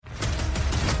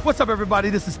What's up,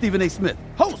 everybody? This is Stephen A. Smith,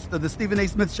 host of the Stephen A.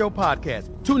 Smith Show podcast.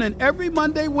 Tune in every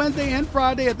Monday, Wednesday, and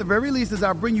Friday at the very least as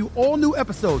I bring you all new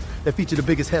episodes that feature the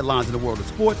biggest headlines in the world of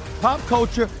sports, pop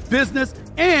culture, business,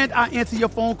 and I answer your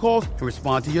phone calls and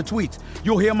respond to your tweets.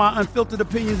 You'll hear my unfiltered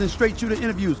opinions and straight-shooter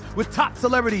interviews with top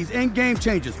celebrities and game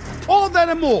changers. All that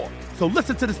and more. So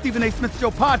listen to the Stephen A. Smith Show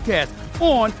podcast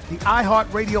on the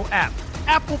iHeartRadio app,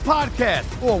 Apple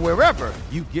Podcasts, or wherever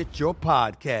you get your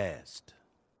podcast.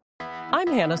 I'm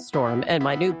Hannah Storm, and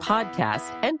my new podcast,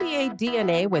 NBA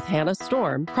DNA with Hannah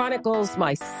Storm, chronicles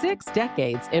my 6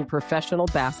 decades in professional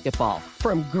basketball.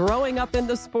 From growing up in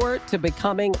the sport to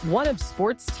becoming one of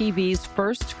sports TV's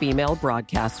first female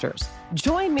broadcasters.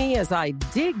 Join me as I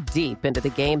dig deep into the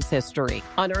game's history,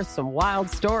 unearth some wild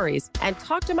stories, and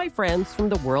talk to my friends from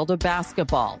the world of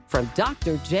basketball, from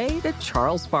Dr. J to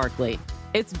Charles Barkley.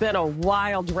 It's been a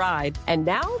wild ride, and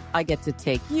now I get to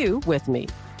take you with me.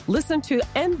 Listen to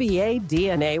NBA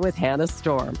DNA with Hannah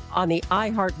Storm on the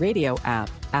iHeartRadio app,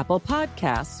 Apple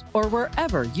Podcasts, or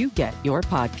wherever you get your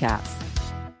podcasts.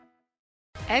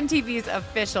 MTV's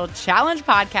official Challenge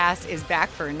podcast is back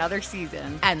for another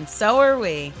season. And so are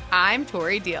we. I'm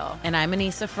Tori Deal. And I'm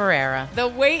Anissa Ferreira. The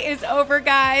wait is over,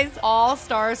 guys. All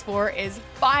Stars 4 is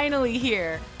finally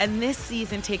here. And this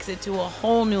season takes it to a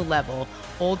whole new level.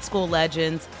 Old school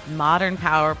legends, modern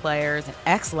power players, and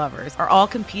ex-lovers are all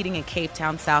competing in Cape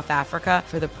Town, South Africa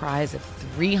for the prize of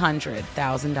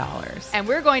 $300,000. And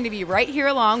we're going to be right here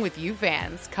along with you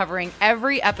fans, covering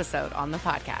every episode on the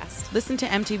podcast. Listen to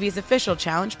MTV's official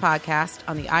Challenge podcast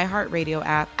on the iHeartRadio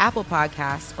app, Apple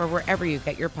Podcasts, or wherever you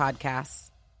get your podcasts.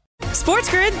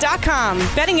 SportsGrid.com.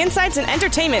 Betting insights and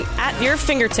entertainment at your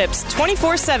fingertips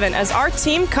 24/7 as our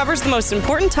team covers the most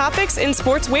important topics in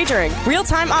sports wagering.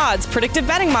 Real-time odds, predictive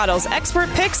betting models, expert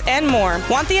picks, and more.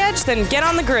 Want the edge? Then get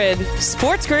on the grid.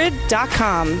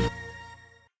 SportsGrid.com.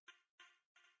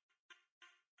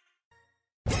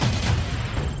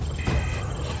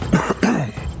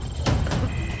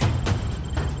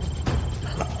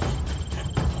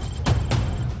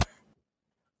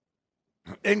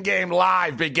 In-game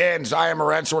live begins. I am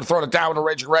Morenz. We're throwing it down with a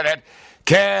Raging Redhead.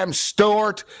 Cam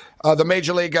Stewart. The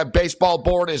Major League Baseball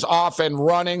board is off and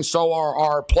running. So are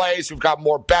our plays. We've got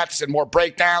more bets and more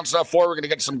breakdowns for. We're going to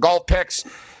get some golf picks.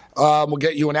 We'll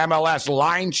get you an MLS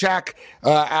line check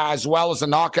as well as the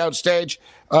knockout stage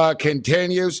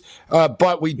continues.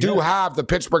 But we do have the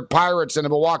Pittsburgh Pirates and the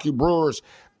Milwaukee Brewers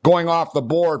going off the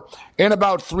board in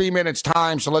about 3 minutes'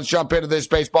 time. So let's jump into this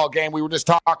baseball game. We were just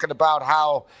talking about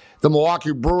how the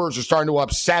Milwaukee Brewers are starting to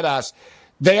upset us.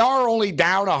 They are only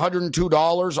down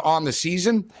 $102 on the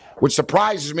season, which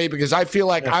surprises me because I feel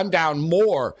like I'm down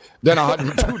more than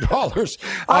 $102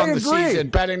 on the season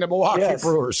betting the Milwaukee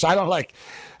Brewers.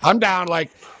 I'm down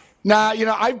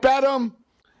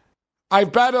I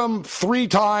bet them 3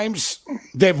 times.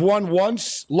 They've won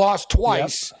once, lost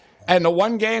twice. Yep. And the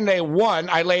one game they won,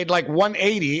 I laid like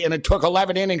 180, and it took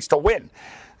 11 innings to win.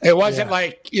 It wasn't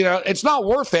it's not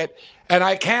worth it. And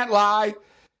I can't lie,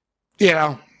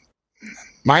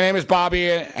 my name is Bobby,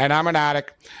 and I'm an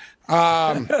addict.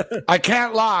 I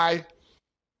can't lie.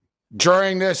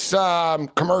 During this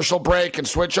commercial break and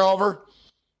switch over,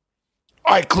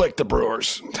 I clicked the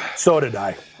Brewers. So did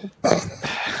I.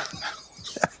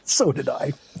 So did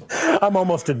I. I'm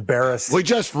almost embarrassed. We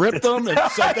just ripped them and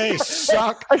said they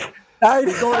suck. I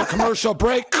go to commercial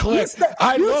break, click.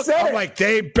 I'm like,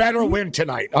 they better win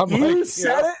tonight. You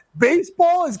said it.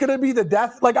 Baseball is going to be the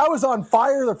death. Like, I was on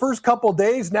fire the first couple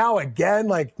days. Now, again,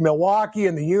 like Milwaukee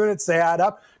and the units, they add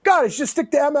up. God, it's just stick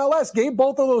to MLS. Gave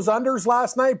both of those unders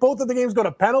last night. Both of the games go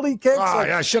to penalty kicks.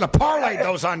 I should have parlayed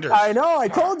those unders. I know. I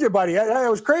told you, buddy. It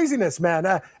was craziness, man.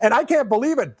 And I can't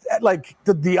believe it. Like,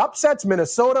 the upsets,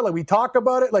 Minnesota, like we talked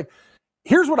about it. Like,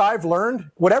 here's what I've learned.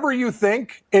 Whatever you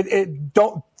think,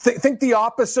 don't think the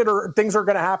opposite or things are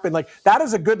going to happen. Like, that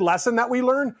is a good lesson that we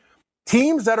learned.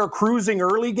 Teams that are cruising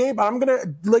early, Gabe, I'm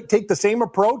going to take the same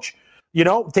approach.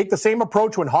 Take the same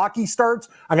approach when hockey starts.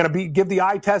 I'm going to give the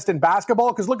eye test in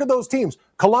basketball because look at those teams.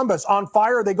 Columbus on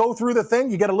fire. They go through the thing.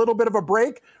 You get a little bit of a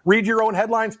break. Read your own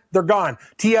headlines. They're gone.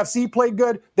 TFC played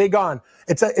good. They gone.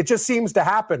 It just seems to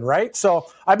happen, right? So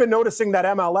I've been noticing that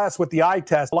MLS with the eye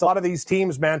test. A lot of these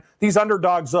teams, man, these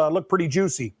underdogs look pretty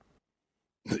juicy.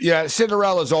 Yeah,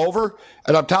 Cinderella's over.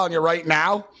 And I'm telling you right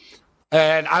now,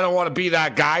 and I don't want to be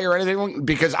that guy or anything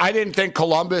because I didn't think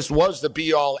Columbus was the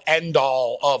be-all,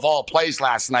 end-all of all plays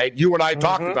last night. You and I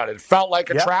talked about it. It felt like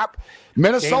a trap.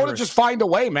 Minnesota just find a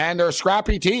way, man. They're a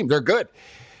scrappy team. They're good.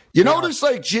 Notice,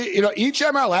 each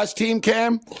MLS team,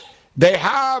 Cam, they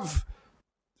have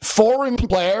foreign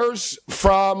players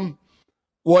from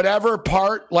whatever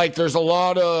part, like there's a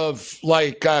lot of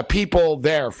like people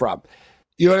there from.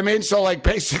 You know what I mean? So like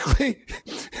basically,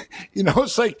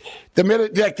 it's like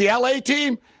the LA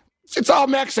team, it's all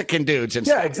Mexican dudes and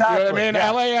stuff. Yeah, exactly. You know what I mean?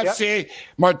 Yeah. LAFC, Yep.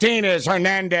 Martinez,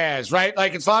 Hernandez, right?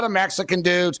 Like it's a lot of Mexican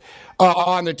dudes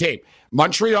on the team.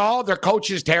 Montreal, their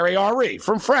coach is Thierry Henry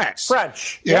from France.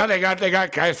 Yeah, they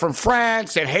got guys from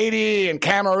France and Haiti and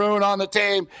Cameroon on the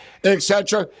team,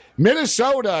 etc.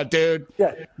 Minnesota, dude.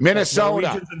 Yeah. Minnesota.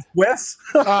 Norwegians and Swiss.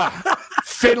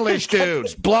 Finnish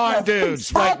dudes, blonde dudes,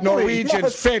 exactly. like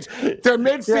Norwegians, Finns. They're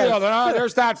midfield. Yes.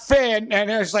 There's that Finn, and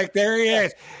there's like, there he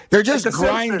is. They're just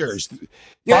grinders.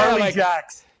 Barley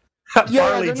Jacks. Yeah,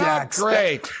 Barley they're Jacks. not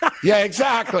great. Yeah,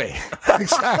 exactly.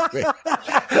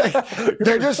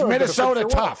 They're just Minnesota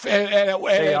tough, and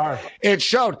it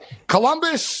showed.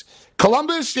 Columbus,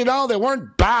 they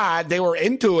weren't bad. They were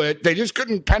into it. They just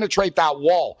couldn't penetrate that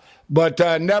wall. But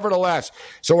nevertheless,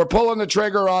 so we're pulling the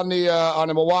trigger on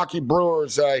the Milwaukee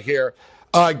Brewers here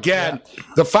again. Yeah.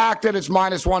 The fact that it's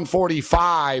minus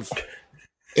 145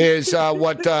 is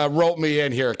what wrote me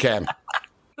in here, Cam.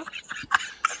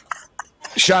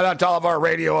 Shout out to all of our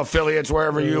radio affiliates,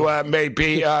 wherever you may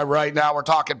be right now. We're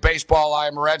talking baseball. I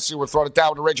am Morency. We're throwing it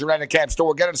down to Richard and Cam Store.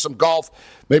 We're getting some golf,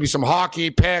 maybe some hockey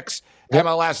picks,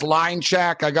 MLS line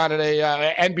check. I got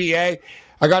NBA.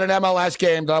 I got an MLS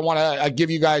game that I want to give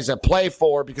you guys a play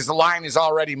for because the line is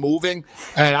already moving,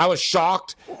 and I was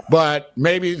shocked, but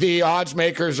maybe the odds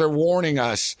makers are warning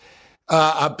us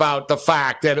about the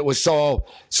fact that it was so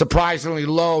surprisingly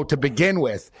low to begin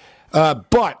with.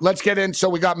 But let's get in. So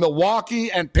we got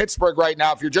Milwaukee and Pittsburgh right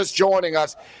now. If you're just joining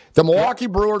us, the Milwaukee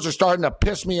Brewers are starting to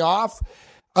piss me off,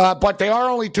 but they are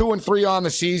only 2-3 on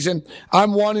the season.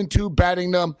 I'm 1-2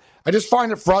 betting them. I just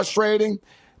find it frustrating.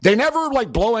 They never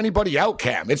blow anybody out,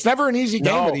 Cam. It's never an easy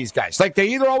game with these guys. Like they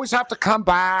either always have to come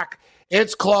back.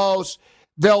 It's close.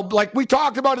 They'll we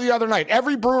talked about it the other night.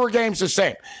 Every Brewer game's the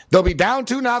same. They'll be down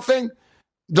 2-0.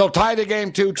 They'll tie the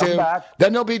game 2-2.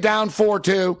 Then they'll be down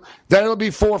 4-2. Then it'll be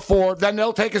 4-4. Then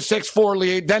they'll take a 6-4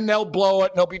 lead. Then they'll blow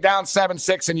it, and they'll be down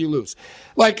 7-6, and you lose.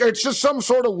 It's just some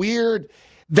sort of weird.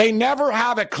 They never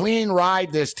have a clean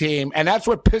ride, this team, and that's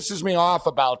what pisses me off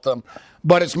about them.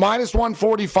 But it's minus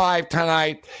 145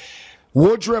 tonight.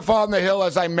 Woodruff on the hill,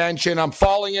 as I mentioned. I'm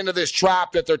falling into this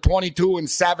trap that they're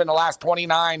 22-7 the last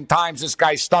 29 times this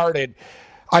guy started.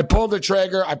 I pulled the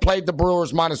trigger. I played the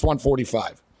Brewers minus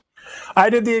 145. I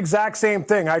did the exact same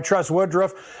thing. I trust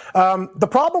Woodruff. The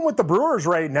problem with the Brewers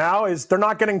right now is they're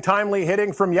not getting timely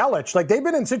hitting from Yelich. They've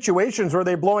been in situations where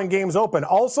they're blowing games open.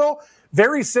 Also,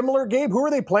 very similar, Gabe. Who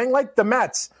are they playing like? The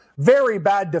Mets. Very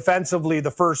bad defensively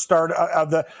the first start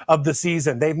of the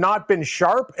season. They've not been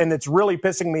sharp, and it's really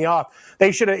pissing me off.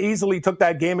 They should have easily took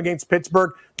that game against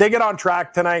Pittsburgh. They get on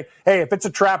track tonight. Hey, if it's a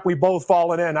trap, we both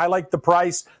fallen in. I like the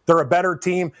price. They're a better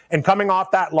team. And coming off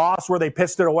that loss where they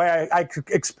pissed it away, I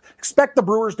expect the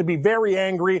Brewers to be very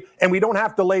angry, and we don't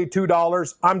have to lay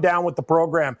 $2. I'm down with the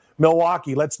program.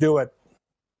 Milwaukee, let's do it.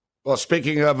 Well,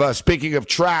 speaking of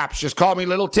traps, just call me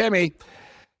Little Timmy.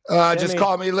 Just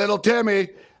call me Little Timmy.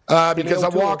 Because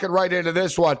I'm walking right into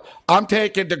this one. I'm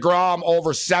taking DeGrom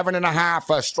over 7.5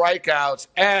 strikeouts.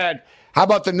 And how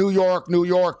about the New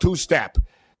York two-step?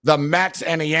 The Mets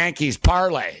and the Yankees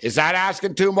parlay. Is that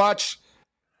asking too much?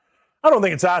 I don't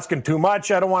think it's asking too much.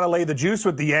 I don't want to lay the juice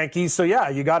with the Yankees. So, yeah,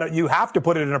 you have to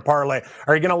put it in a parlay.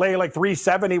 Are you going to lay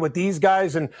 370 with these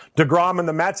guys and DeGrom and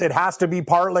the Mets? It has to be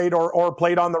parlayed or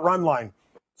played on the run line.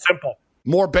 Simple.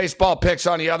 More baseball picks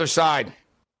on the other side.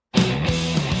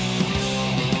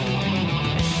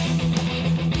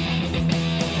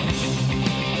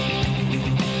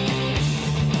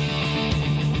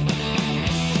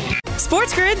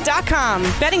 SportsGrid.com.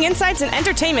 Betting insights and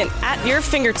entertainment at your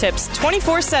fingertips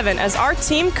 24/7 as our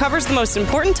team covers the most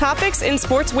important topics in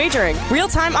sports wagering.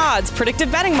 Real-time odds,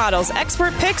 predictive betting models,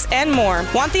 expert picks, and more.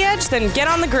 Want the edge? Then get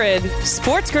on the grid.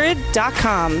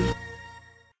 SportsGrid.com.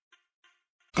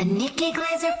 The Nikki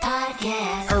Glazer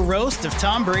Podcast. Her roast of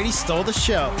Tom Brady stole the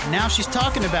show. Now she's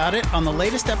talking about it on the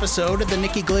latest episode of the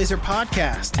Nikki Glazer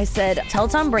Podcast. I said, tell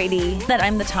Tom Brady that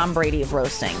I'm the Tom Brady of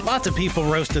roasting. Lots of people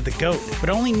roasted the GOAT, but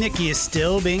only Nikki is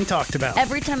still being talked about.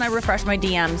 Every time I refresh my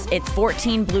DMs, it's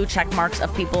 14 blue check marks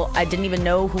of people I didn't even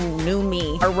know who knew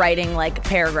me are writing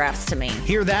paragraphs to me.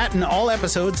 Hear that in all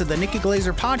episodes of the Nikki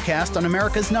Glazer Podcast on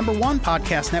America's #1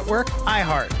 podcast network,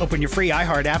 iHeart. Open your free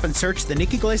iHeart app and search the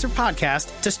Nikki Glazer Podcast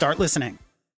to start listening.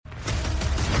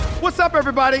 What's up,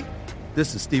 everybody?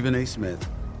 This is Stephen A. Smith.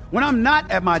 When I'm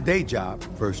not at my day job,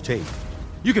 First Take,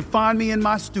 you can find me in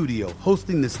my studio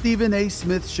hosting the Stephen A.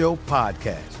 Smith Show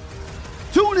podcast.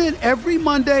 Tune in every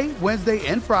Monday, Wednesday,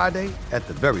 and Friday at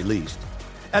the very least.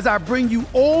 as I bring you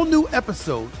all new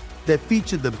episodes that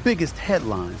feature the biggest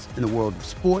headlines in the world of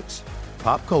sports,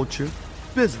 pop culture,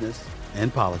 business,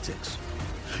 and politics.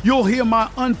 You'll hear my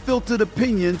unfiltered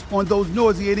opinions on those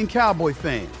nauseating Cowboy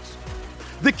fans,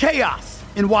 the chaos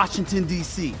in Washington,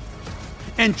 D.C.,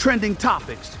 and trending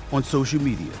topics on social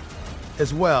media,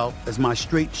 as well as my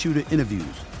straight shooter interviews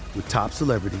with top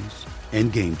celebrities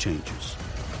and game changers.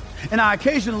 And I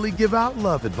occasionally give out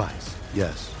love advice.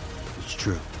 Yes, it's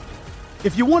true.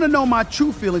 If you want to know my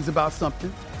true feelings about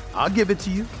something, I'll give it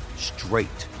to you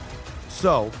straight.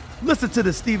 So listen to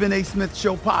the Stephen A. Smith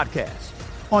Show podcast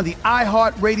on the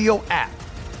iHeartRadio app,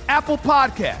 Apple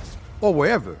Podcasts, or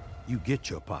wherever you get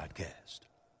your podcast.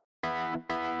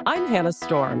 I'm Hannah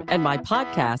Storm, and my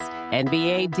podcast,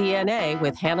 NBA DNA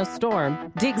with Hannah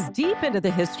Storm, digs deep into the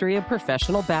history of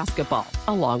professional basketball,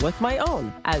 along with my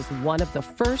own, as one of the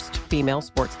first female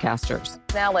sportscasters.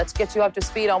 Now let's get you up to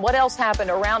speed on what else happened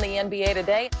around the NBA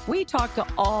today. We talk to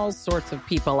all sorts of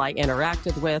people I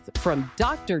interacted with, from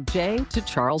Dr. J to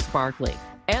Charles Barkley,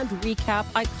 and recap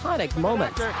iconic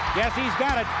moments. Yes, he's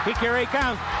got it. Here he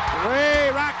comes. Way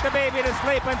rock the baby to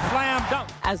sleep and slam dunk.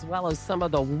 As well as some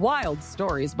of the wild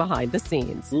stories behind the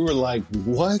scenes. We were like,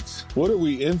 what? What are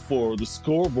we in for? The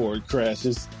scoreboard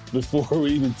crashes before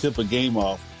we even tip a game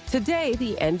off. Today,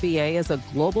 the NBA is a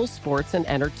global sports and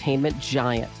entertainment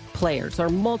giant. Players are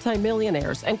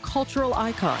multimillionaires and cultural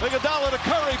icons. Iguodala to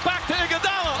Curry, back to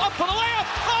Iguodala, up for the layup.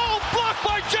 Oh, blocked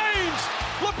by James.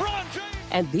 LeBron James.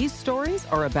 And these stories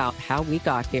are about how we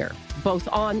got here, both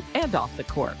on and off the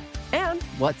court. And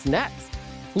what's next?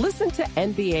 Listen to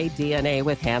NBA DNA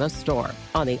with Hannah Storm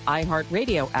on the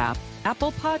iHeartRadio app,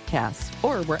 Apple Podcasts,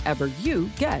 or wherever you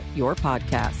get your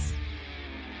podcasts.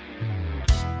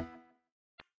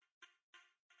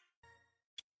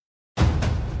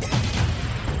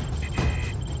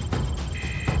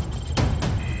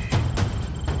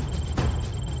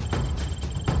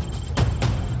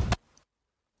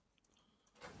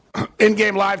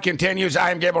 In-game live continues. I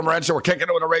am Gabriel Morenzo. We're kicking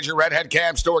it with a Raise Your Redhead.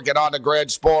 Cam Stewart, get on the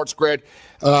grid, Sports Grid.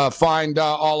 Find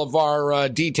all of our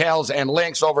details and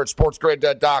links over at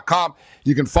sportsgrid.com.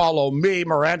 You can follow me,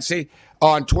 Morenzi,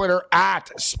 on Twitter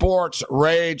at Sports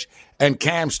Rage, and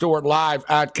Cam Stewart Live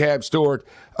at Cam Stewart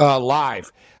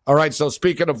Live. All right, so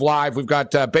speaking of live, we've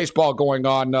got baseball going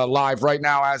on live right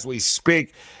now as we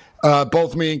speak.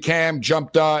 Both me and Cam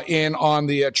jumped in on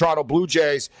the Toronto Blue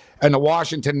Jays and the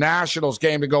Washington Nationals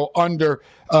game to go under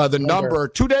the number.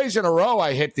 2 days in a row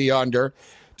I hit the under.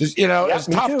 Just, it's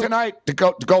tough tonight to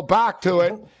go back to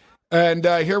it. And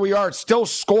here we are. It's still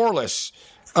scoreless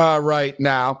right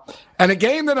now. And a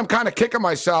game that I'm kind of kicking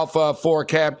myself for,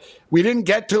 Cam. We didn't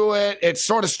get to it. It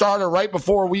sort of started right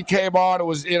before we came on. It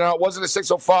was, it wasn't a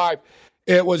 6:05.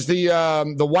 It was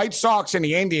the White Sox and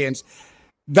the Indians.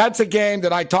 That's a game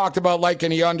that I talked about liking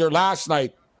the under last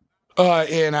night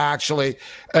actually.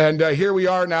 And here we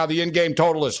are now. The in-game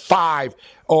total is 5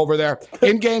 over there.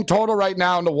 In-game total right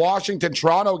now in the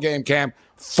Washington-Toronto game, Cam,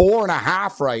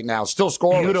 4.5 right now. Still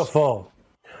scoreless. Beautiful.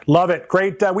 Love it.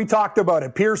 Great. We talked about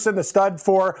it. Pearson, the stud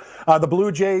for the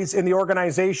Blue Jays in the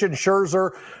organization.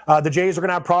 Scherzer, the Jays are going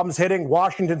to have problems hitting.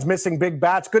 Washington's missing big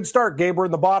bats. Good start, Gabe. We're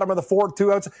in the bottom of the fourth,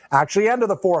 2 outs. Actually, end of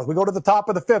the fourth. We go to the top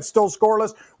of the fifth, still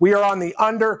scoreless. We are on the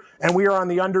under, and we are on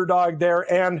the underdog there.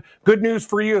 And good news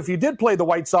for you, if you did play the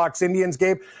White Sox-Indians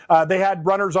game, they had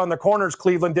runners on the corners.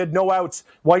 Cleveland did, no outs.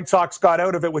 White Sox got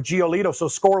out of it with Giolito, so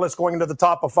scoreless going into the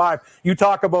top of 5. You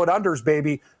talk about unders,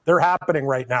 baby. They're happening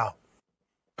right now.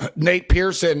 Nate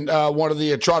Pearson, one of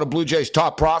the Toronto Blue Jays'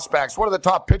 top prospects, one of the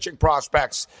top pitching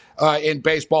prospects in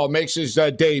baseball, makes his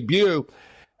debut.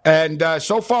 And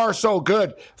so far, so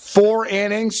good. 4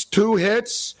 innings, 2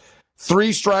 hits,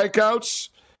 3 strikeouts,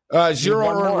 0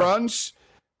 earned runs.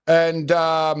 And,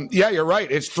 you're right.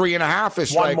 It's 3.5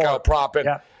 is strikeout propping.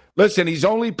 Yeah. Listen, he's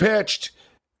only pitched,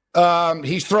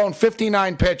 he's thrown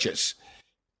 59 pitches.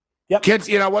 Yep. Kids,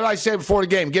 what did I say before the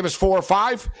game? Give us 4 or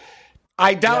 5?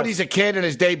 I doubt he's a kid in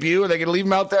his debut. Are they going to leave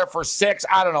him out there for 6?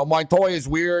 I don't know. Montoya is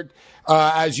weird,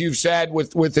 as you've said,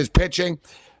 with his pitching.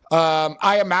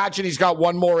 I imagine he's got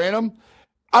 1 more in him.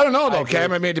 I don't know, though,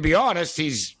 Cam. I mean, to be honest,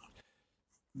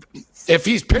 if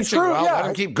he's pitching let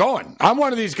him keep going. I'm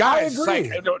one of these guys. I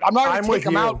agree. I'm not going to take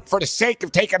him out for the sake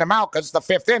of taking him out because it's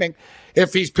the 5th inning.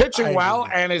 If he's pitching well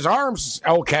and his arm's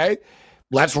okay,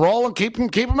 let's roll and keep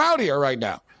him out here right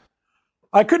now.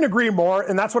 I couldn't agree more,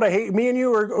 and that's what I hate. Me and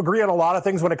you agree on a lot of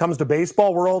things when it comes to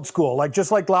baseball. We're old school. Like, just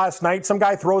like last night, some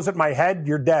guy throws at my head,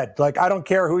 you're dead. Like, I don't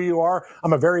care who you are.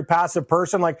 I'm a very passive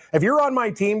person. Like, if you're on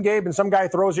my team, Gabe, and some guy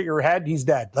throws at your head, he's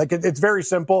dead. Like, it's very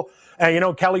simple.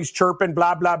 And, Kelly's chirping,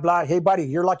 blah, blah, blah. Hey, buddy,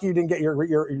 you're lucky you didn't get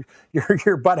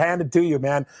your butt handed to you,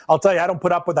 man. I'll tell you, I don't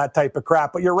put up with that type of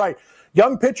crap. But you're right.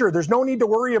 Young pitcher, there's no need to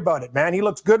worry about it, man. He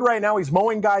looks good right now. He's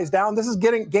mowing guys down. This is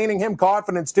gaining him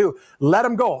confidence, too. Let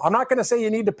him go. I'm not going to say you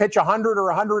need to pitch 100 or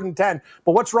 110,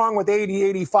 but what's wrong with 80,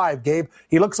 85, Gabe?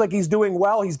 He looks like he's doing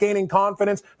well. He's gaining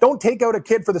confidence. Don't take out a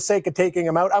kid for the sake of taking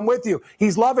him out. I'm with you.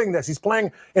 He's loving this. He's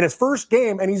playing in his first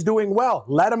game, and he's doing well.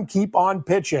 Let him keep on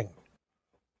pitching.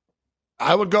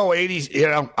 I would go 80,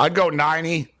 I'd go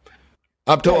 90,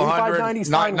 up to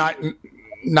 100.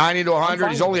 90 to 100.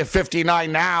 He's only at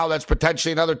 59 now. That's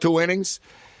potentially another 2 innings.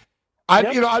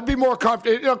 I'd be more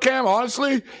comfortable. Cam,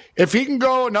 honestly, if he can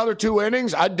go another 2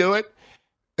 innings, I'd do it.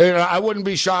 I wouldn't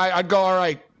be shy. I'd go, all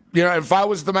right. If I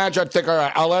was the manager, I'd think, all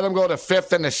right, I'll let him go to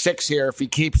 5th and the 6th here if he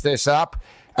keeps this up.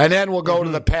 And then we'll go to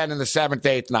the pen in the 7th,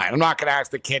 8th, 9th. I'm not going to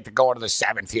ask the kid to go into the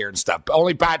 7th here and stuff.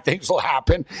 Only bad things will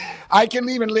happen. I can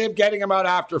even live getting him out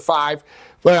after 5.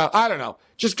 Well, I don't know.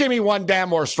 Just give me one damn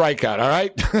more strikeout, all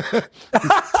right?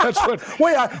 That's what.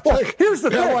 Here's the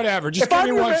thing. Whatever. Just give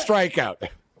me one strikeout.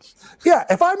 Yeah,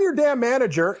 if I'm your damn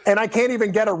manager and I can't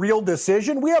even get a real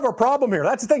decision, we have a problem here.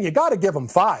 That's the thing. You got to give him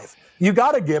 5. You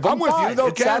got to give him 5. I'm with you, though,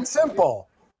 it's Ken. that simple.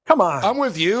 Come on. I'm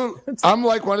with you. I'm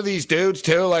like one of these dudes,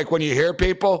 too. Like when you hear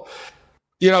people,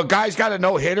 guys got a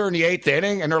no-hitter in the 8th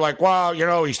inning, and they're like, well,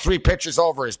 he's 3 pitches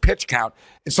over his pitch count.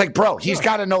 It's like, bro, he's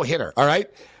got a no-hitter, all right?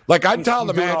 Like, I'd tell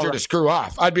the manager to screw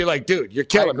off. I'd be like, dude, you're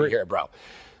killing me here, bro.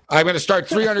 I'm going to start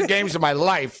 300 games of my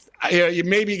life. You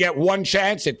maybe get one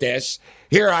chance at this.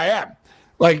 Here I am.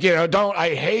 Like,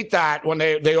 I hate that when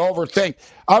they overthink.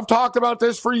 I've talked about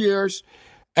this for years.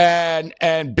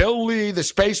 And Bill Lee, the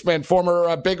spaceman,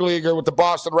 former big leaguer with the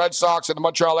Boston Red Sox and the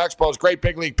Montreal Expos, great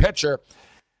big league pitcher,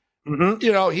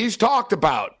 he's talked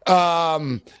about.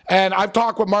 And I've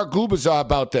talked with Mark Gubiza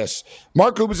about this.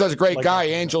 Mark Gubiza is a great guy,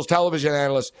 Angels television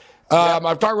analyst.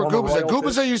 I've talked with Gubiza.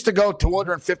 Gubiza used to go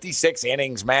 256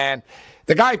 innings, man.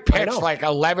 The guy pitched like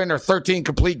 11 or 13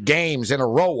 complete games in a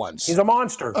row once. He's a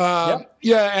monster.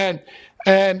 Yeah,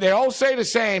 and they all say the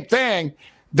same thing.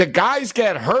 The guys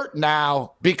get hurt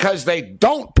now because they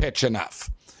don't pitch enough.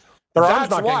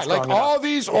 That's why. Like all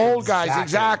these old guys,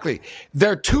 exactly.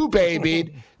 They're too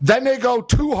babied. Then they go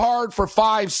too hard for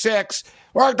 5, 6.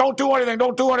 All right, don't do anything.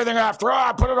 Don't do anything after.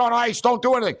 Put it on ice. Don't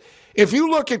do anything. If you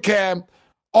look at Cam,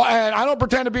 and I don't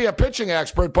pretend to be a pitching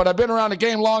expert, but I've been around the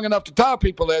game long enough to tell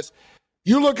people this.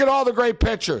 You look at all the great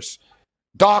pitchers.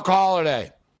 Doc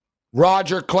Holliday,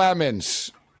 Roger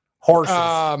Clemens. Horses.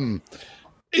 Oral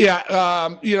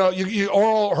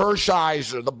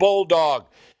Hershiser, the Bulldog,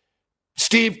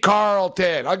 Steve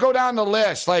Carlton. I go down the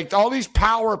list. Like all these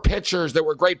power pitchers that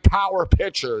were great power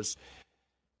pitchers,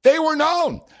 they were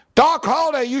known. Doc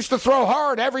Holliday used to throw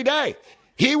hard every day.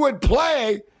 He would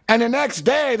play, and the next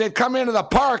day they'd come into the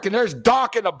park, and there's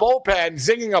Doc in the bullpen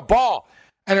zinging a ball.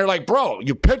 And they're like, bro,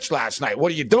 you pitched last night.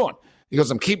 What are you doing? He goes,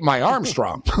 I'm keeping my arm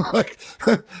strong.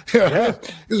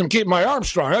 I'm keeping my arm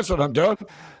strong. That's what I'm doing.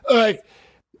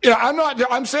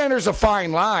 I'm saying there's a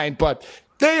fine line, but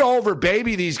they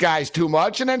overbaby these guys too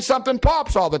much, and then something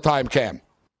pops all the time, Cam.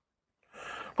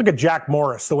 Look at Jack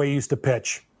Morris, the way he used to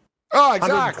pitch. Oh,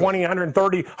 exactly.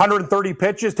 120, 130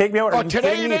 pitches. Take me out. Oh,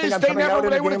 today it is. They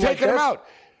would have taken him out.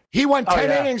 He went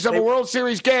 10 innings of a World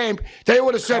Series game. They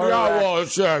would have said,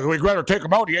 we'd rather take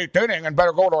him out the 8th inning and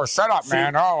better go to our setup,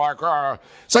 man.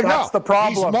 It's like, that's the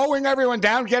problem. He's mowing everyone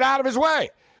down. Get out of his way.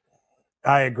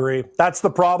 I agree. That's the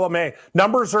problem. Hey,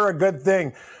 numbers are a good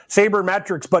thing,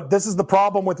 sabermetrics, but this is the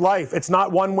problem with life. It's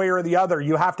not one way or the other.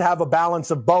 You have to have a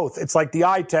balance of both. It's like the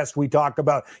eye test we talk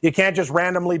about. You can't just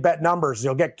randomly bet numbers.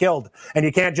 You'll get killed. And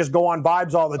you can't just go on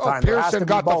vibes all the time. Pearson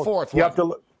got the 4th one. You have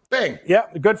to Bing. Yeah,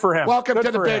 good for him. Welcome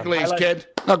to the big leagues, kid.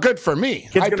 No, good for me.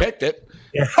 I picked it.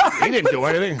 Yeah. He didn't do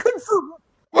anything.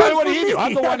 What did he do?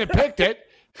 I'm the one that picked it.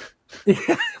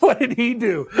 What did he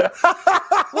do?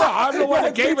 Well, I'm the one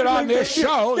that gave it on this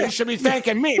show. You should be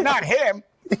thanking me, not him.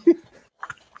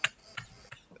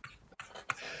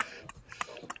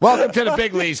 Welcome to the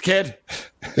big leagues, kid.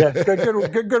 Yeah,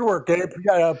 good work, Gabe.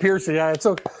 Pearson. Yeah, it's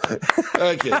okay.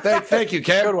 Thank you. Thank you,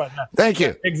 Cam. Good one. Thank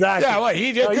you. Exactly. Yeah, well,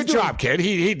 he did. Good job, kid.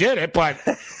 He did it, but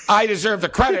I deserve the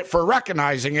credit for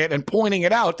recognizing it and pointing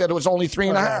it out that it was only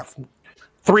 3.5.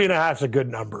 3.5 is a good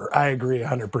number. I agree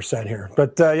 100% here.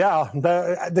 But,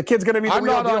 the kid's going to be the real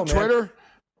deal, I'm not on Twitter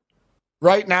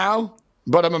right now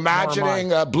But I'm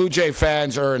imagining Blue Jay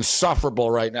fans are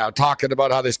insufferable right now, talking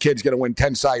about how this kid's going to win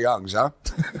 10 Cy Youngs, huh?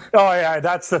 Oh yeah,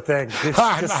 that's the thing.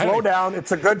 Just slow down.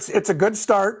 It's a good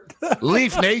start.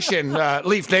 Leaf Nation, a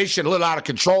little out of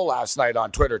control last night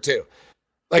on Twitter too.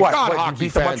 Like, God, hockey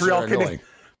fans are annoying.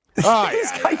 Oh,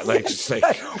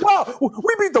 wow,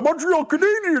 we beat the Montreal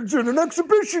Canadiens in an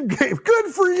exhibition game. Good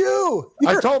for you.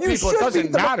 I told people it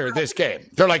doesn't matter, this game.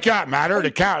 They're like, yeah, it mattered.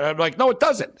 It counted. I'm like, no, it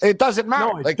doesn't. It doesn't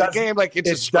matter. No, the game, it's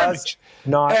a scrimmage.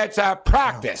 It's a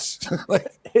practice.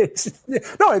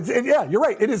 Yeah, you're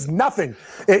right. It is nothing.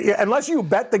 Unless you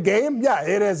bet the game,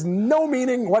 it has no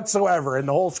meaning whatsoever in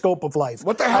the whole scope of life.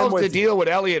 What the hell's the deal with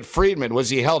Elliot Friedman? Was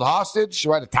he held hostage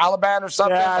by the Taliban or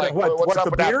something? Yeah, what's up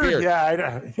with that beard?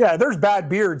 Yeah, there's bad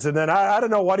beards. And then I don't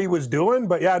know what he was doing,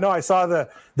 but I saw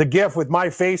the gif with my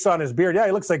face on his beard. Yeah,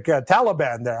 he looks like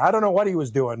Taliban there. I don't know what he was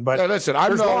doing, but listen,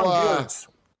 I'm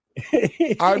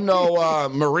no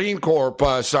Marine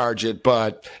Corps sergeant,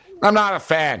 but I'm not a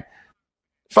fan.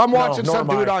 If I'm watching some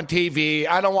dude on TV,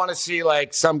 I don't want to see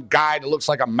like some guy that looks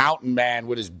like a mountain man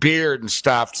with his beard and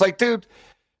stuff. It's like, dude,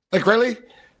 like really?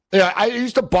 Yeah, it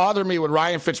used to bother me when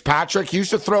Ryan Fitzpatrick used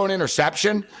to throw an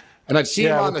interception, and I'd see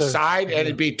him on the side, and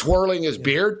he'd be twirling his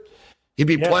beard. He'd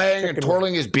be playing and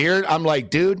twirling his beard. I'm like,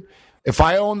 dude, if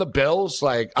I own the Bills,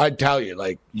 like, I'd tell you,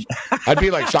 like, I'd be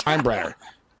like Steinbrenner.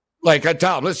 Like, I'd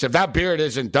tell him, listen, if that beard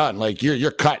isn't done, like,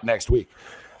 you're cut next week.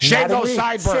 Shave those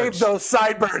sideburns. Shave those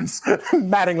sideburns.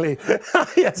 Mattingly.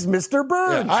 Yes, Mr.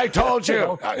 Burns. Yeah, I told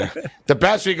you. The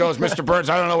best he goes, Mr. Burns,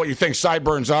 I don't know what you think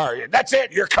sideburns are. That's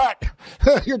it. You're cut.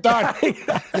 You're done.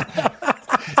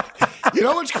 You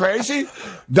know what's crazy?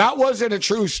 That wasn't a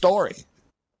true story.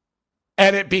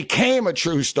 And it became a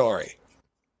true story.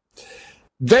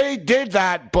 They did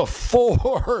that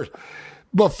before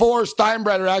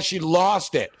Steinbrenner actually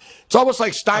lost it. It's almost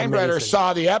like Steinbrenner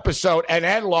saw the episode and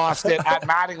then lost it at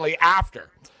Mattingly after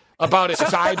about his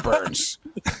sideburns.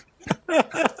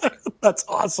 That's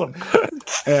awesome.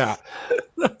 Yeah.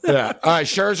 All right,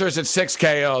 Scherzer's at 6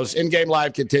 KOs. In-game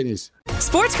live continues.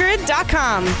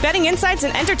 SportsGrid.com. Betting insights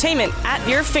and entertainment at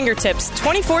your fingertips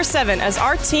 24/7 as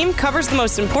our team covers the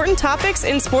most important topics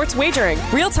in sports wagering.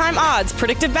 Real-time odds,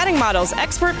 predictive betting models,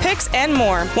 expert picks, and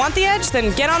more. Want the edge?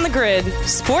 Then get on the grid.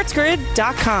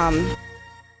 SportsGrid.com.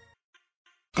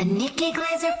 The Nikki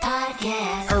Glaser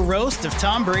Podcast. Her roast of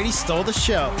Tom Brady stole the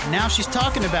show. Now she's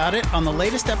talking about it on the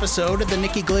latest episode of the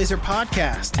Nikki Glaser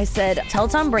Podcast. I said, tell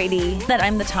Tom Brady that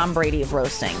I'm the Tom Brady of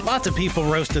roasting. Lots of people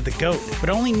roasted the GOAT, but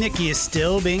only Nikki is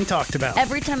still being talked about.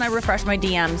 Every time I refresh my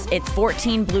DMs, it's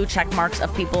 14 blue check marks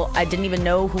of people I didn't even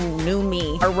know who knew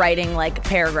me are writing like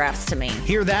paragraphs to me.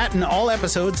 Hear that in all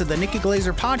episodes of the Nikki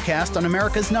Glaser Podcast on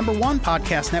America's #1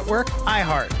 podcast network,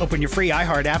 iHeart. Open your free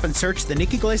iHeart app and search the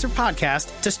Nikki Glaser Podcast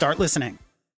to start listening.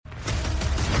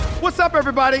 What's up,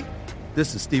 everybody?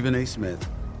 This is Stephen A. Smith.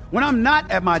 When I'm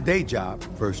not at my day job,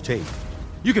 First Take,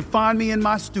 you can find me in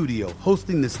my studio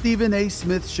hosting the Stephen A.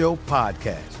 Smith Show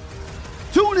podcast.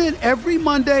 Tune in every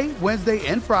Monday, Wednesday,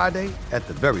 and Friday, at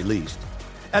the very least,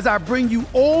 as I bring you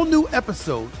all new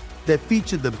episodes that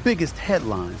feature the biggest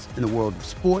headlines in the world of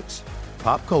sports,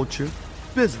 pop culture,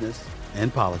 business,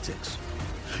 and politics.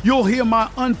 You'll hear my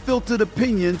unfiltered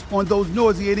opinions on those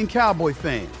nauseating Cowboy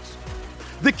fans,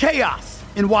 the chaos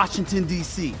in Washington,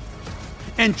 D.C.,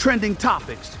 and trending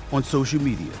topics on social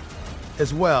media,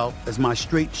 as well as my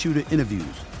straight shooter interviews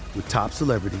with top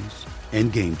celebrities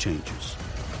and game changers.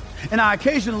 And I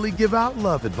occasionally give out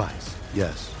love advice.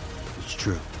 Yes, it's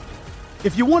true.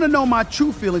 If you want to know my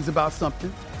true feelings about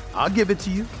something, I'll give it to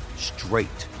you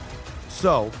straight.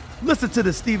 So listen to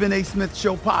the Stephen A. Smith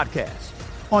Show podcast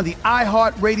on the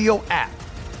iHeartRadio app,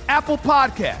 Apple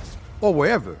Podcasts, or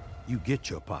wherever you get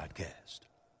your podcast.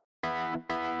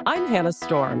 I'm Hannah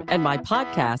Storm, and my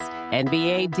podcast,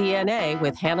 NBA DNA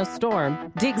with Hannah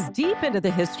Storm, digs deep into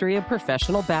the history of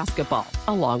professional basketball,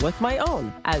 along with my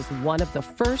own, as one of the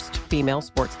first female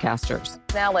sportscasters.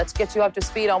 Now let's get you up to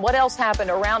speed on what else happened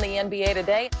around the NBA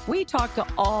today. We talk to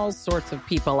all sorts of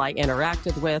people I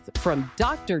interacted with, from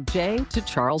Dr. J to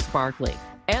Charles Barkley,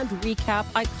 and recap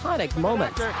iconic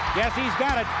moments. Yes, he's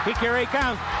got it. Here he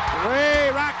comes. Way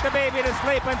rock the baby to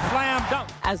sleep and slam dunk.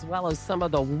 As well as some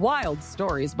of the wild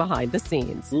stories behind the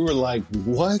scenes. We were like,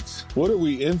 what? What are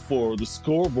we in for? The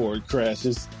scoreboard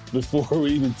crashes before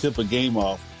we even tip a game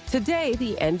off. Today,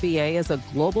 the NBA is a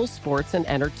global sports and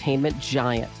entertainment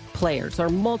giant. Players are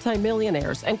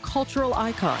multimillionaires and cultural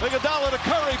icons. Iguodala to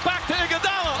Curry, back to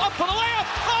Iguodala, up for the layup.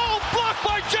 Oh, blocked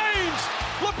by James.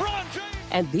 LeBron James.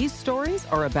 And these stories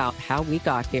are about how we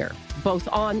got here, both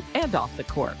on and off the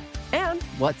court. And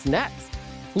what's next?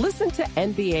 Listen to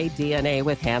NBA DNA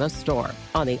with Hannah Storm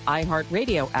on the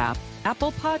iHeartRadio app,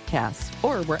 Apple Podcasts,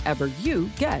 or wherever you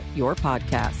get your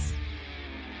podcasts.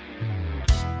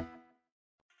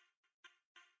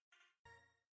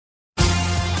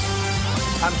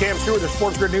 I'm Cam Stewart, the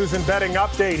Sports Grid News and Betting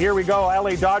Update. Here we go.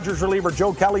 LA Dodgers reliever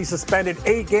Joe Kelly suspended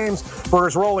 8 games for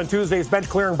his role in Tuesday's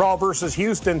bench-clearing brawl versus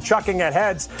Houston, chucking at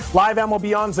heads. Live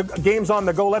MLB games on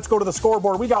the go. Let's go to the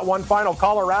scoreboard. We got one final.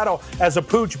 Colorado as a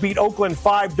pooch beat Oakland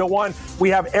 5-1. We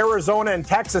have Arizona and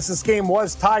Texas. This game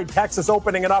was tied. Texas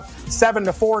opening it up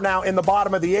 7-4 now in the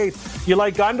bottom of the 8th. You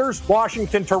like unders?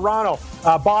 Washington, Toronto,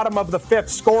 bottom of the 5th,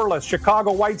 scoreless.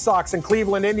 Chicago White Sox and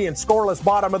Cleveland Indians, scoreless,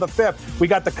 bottom of the 5th. We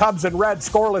got the Cubs and Reds,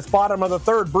 scoreless, bottom of the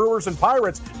 3rd. Brewers and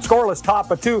Pirates, scoreless,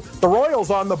 top of 2. The Royals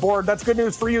on the board. That's good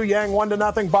news for you, Yang.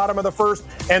 1-0, bottom of the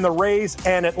 1st. And the Rays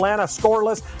and Atlanta,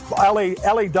 scoreless.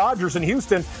 LA Dodgers and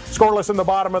Houston, scoreless in the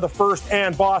bottom of the 1st.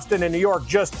 And Boston and New York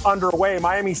just underway.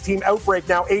 Miami's team outbreak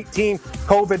now, 18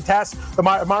 COVID tests. The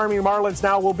Miami Marlins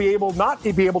now will not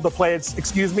be able to play,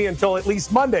 until at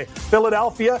least Monday.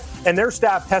 Philadelphia and their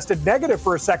staff tested negative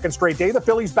for a second straight day. The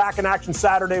Phillies back in action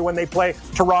Saturday when they play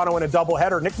Toronto in a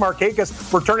doubleheader. Nick Markakis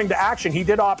returning to action. He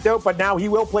did opt out, but now he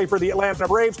will play for the Atlanta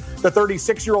Braves. The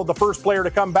 36-year-old, the first player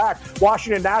to come back.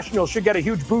 Washington Nationals should get a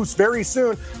huge boost very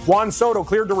soon. Juan Soto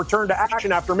cleared to return to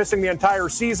action after missing the entire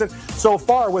season so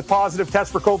far with positive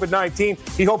tests for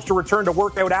COVID-19. He hopes to return to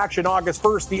workout action August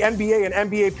 1st. The NBA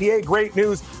and NBAPA, great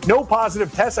news. No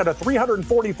positive tests out of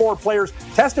 344 players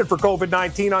tested for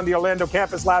COVID-19 on the Orlando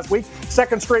campus last week.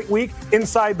 Second straight week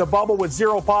inside the bubble with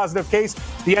 0 positive case.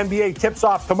 The NBA tips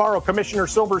off tomorrow. Commissioner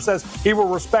Silver says he will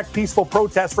respect peaceful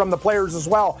protests from the players as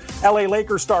well. LA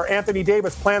Lakers star Anthony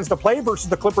Davis plans to play versus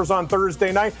the Clippers on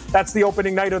Thursday night. That's the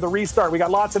opening night of the restart. We got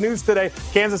lots of news today.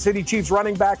 Kansas City Chiefs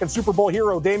running back and Super Bowl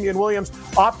hero Damian Williams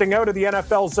opting out of the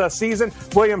NFL's season.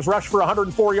 Williams rushed for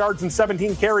 104 yards and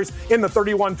 17 carries in the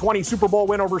 31-20 Super Bowl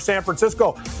win over San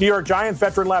Francisco. New York Giants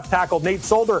veteran left tackle Nate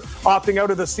Solder opting out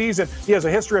of the season. He has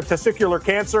a history of testicular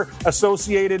cancer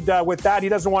associated with that. He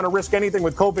doesn't want to risk anything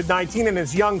with COVID-19, and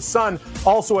his young son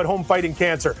also at home fighting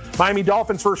cancer. Miami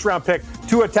Dolphins first-round pick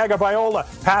Tua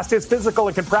Tagovailoa passed his physical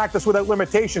and can practice without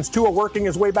limitations. Tua working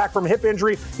his way back from hip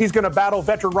injury. He's going to battle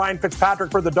veteran Ryan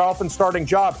Fitzpatrick for the Dolphins starting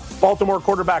job. Baltimore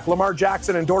quarterback Lamar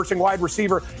Jackson endorsing wide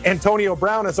receiver Antonio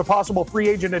Brown as a possible free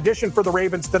agent addition for the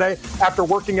Ravens today after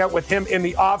working out with him in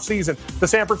the offseason. The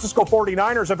San Francisco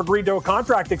 49ers have agreed to a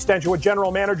contract extension with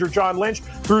general manager John Lynch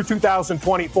through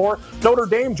 2024. Notre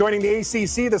Dame joining the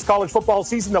ACC this college football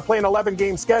season. They'll play an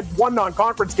 11-game schedule, one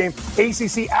non-conference game.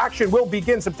 ACC action will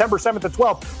begin September 7th to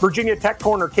 12th. Virginia Tech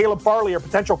corner Caleb Farley, a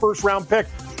potential first-round pick,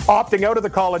 opting out of the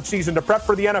college season to prep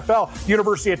for the NFL.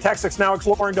 University of Texas now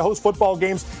exploring to host football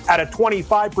games at a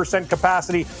 25%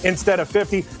 capacity instead of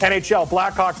 50. NHL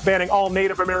Blackhawks banning all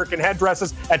Native American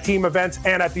headdresses at team events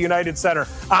and at the United Center.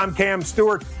 I'm Cam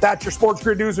Stewart. That's your Sports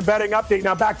Grid News and Betting Update.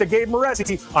 Now back to Gabe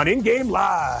Moretti on In Game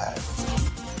Live.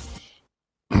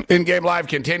 In Game Live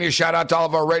continues. Shout out to all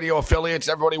of our radio affiliates,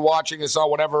 everybody watching us on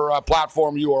whatever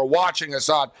platform you are watching us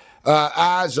on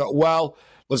as well.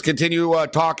 Let's continue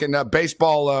talking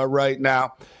baseball right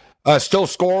now. Still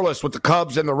scoreless with the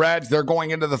Cubs and the Reds. They're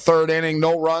going into the 3rd inning.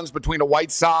 No runs between the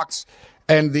White Sox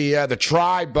and the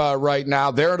Tribe right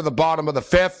now. They're to the bottom of the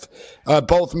 5th.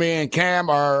 Both me and Cam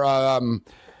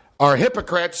are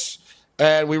hypocrites,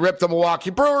 and we ripped the Milwaukee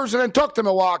Brewers and then took the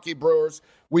Milwaukee Brewers.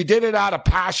 We did it out of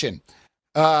passion.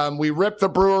 We ripped the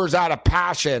Brewers out of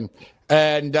passion.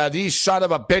 And these son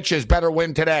of a bitches better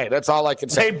win today. That's all I can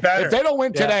say. If they don't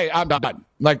win today, I'm done.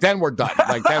 Then we're done.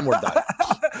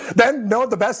 Then, no,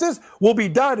 the best is we'll be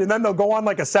done, and then they'll go on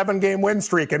like a 7-game win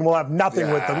streak, and we'll have nothing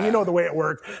with them. You know the way it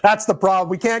works. That's the problem.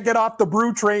 We can't get off the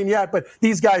Brew train yet, but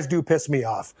these guys do piss me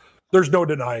off. There's no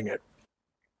denying it.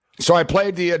 So I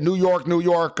played the New York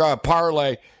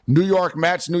parlay. New York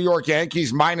Mets, New York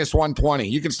Yankees, minus 120.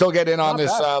 You can still get in on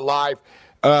this live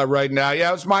right now.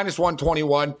 Yeah, it's minus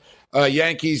 121.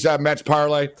 Yankees, Mets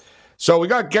parlay. So we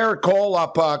got Garrett Cole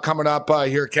coming up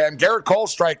here, Ken. Garrett Cole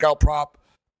strikeout prop,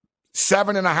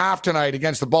 7.5 tonight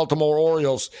against the Baltimore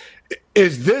Orioles.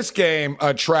 Is this game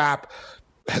a trap?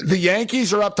 The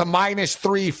Yankees are up to minus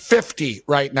 350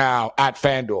 right now at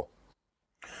FanDuel.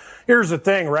 Here's the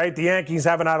thing, right? The Yankees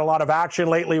haven't had a lot of action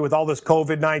lately with all this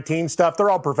COVID-19 stuff. They're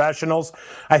all professionals.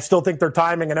 I still think their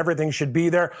timing and everything should be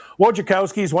there.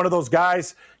 Wojciechowski is one of those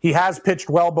guys. He has pitched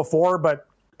well before, but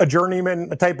a journeyman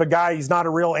type of guy. He's not a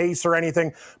real ace or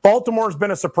anything. Baltimore's been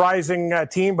a surprising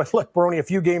team, but look, we're only a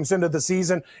few games into the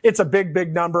season. It's a big,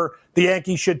 big number. The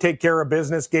Yankees should take care of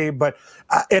business, Gabe, but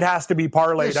it has to be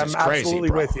parlayed. I'm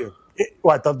absolutely with you.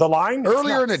 The line?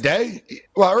 Earlier in the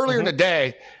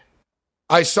day,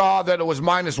 I saw that it was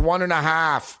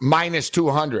 -1.5,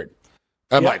 -200.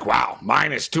 I'm like, wow,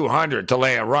 -200 to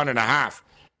lay a run and a half.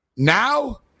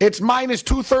 Now it's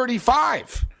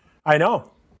 -235. I know.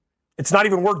 It's not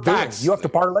even worth doing. You have to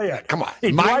parlay it. Come on.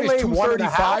 Hey,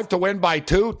 -235 to win by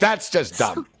 2? That's just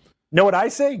dumb. Know what I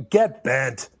say? Get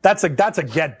bent. That's a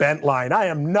get bent line. I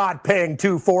am not paying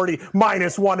 240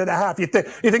 -1.5. You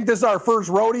think this is our first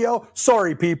rodeo?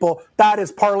 Sorry, people. That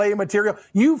is parlay material.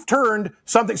 You've turned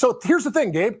something. So here's the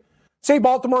thing, Gabe. Say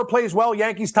Baltimore plays well,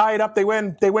 Yankees tie it up, they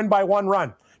win by 1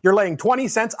 run. You're laying 20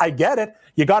 cents. I get it.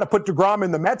 You got to put DeGrom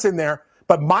and the Mets in there.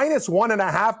 But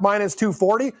 -1.5,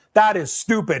 -240, that is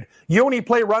stupid. You only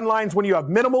play run lines when you have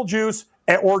minimal juice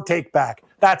or take back.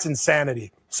 That's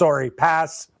insanity. Sorry,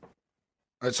 pass.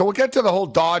 All right, so we'll get to the whole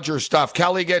Dodgers stuff.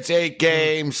 Kelly gets 8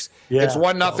 games. Yeah. It's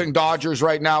 1-0 Dodgers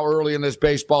right now early in this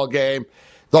baseball game.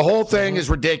 The whole thing is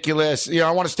ridiculous. You know,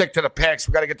 I want to stick to the picks.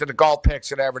 We got to get to the golf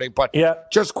picks and everything. But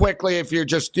just quickly, if you're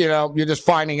just, you're just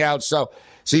finding out. So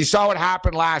you saw what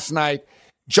happened last night.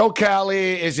 Joe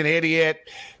Kelly is an idiot.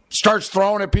 Starts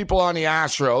throwing at people on the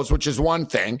Astros, which is one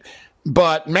thing.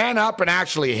 But man up and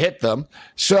actually hit them.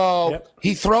 So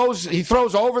he throws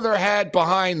over their head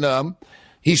behind them.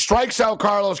 He strikes out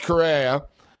Carlos Correa.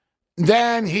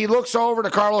 Then he looks over to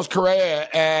Carlos Correa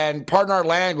and, pardon our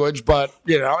language, but,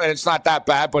 and it's not that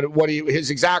bad, but his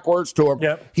exact words to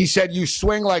him, he said, "You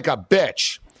swing like a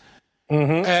bitch."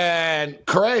 Mm-hmm. And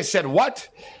Correa said, "What?"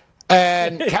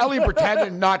 And Kelly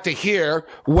pretended not to hear,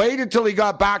 waited till he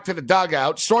got back to the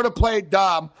dugout, sort of played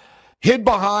dumb, hid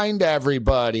behind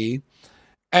everybody,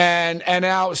 and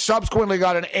now subsequently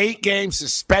got an 8-game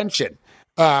suspension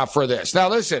for this. Now,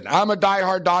 listen, I'm a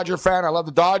diehard Dodger fan. I love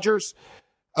the Dodgers.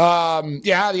 The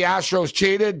Astros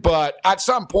cheated, but at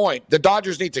some point, the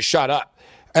Dodgers need to shut up.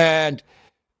 And,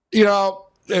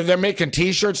 they're making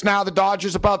T-shirts now, the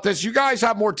Dodgers, about this. You guys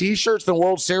have more T-shirts than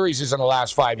World Series in the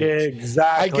last 5 years.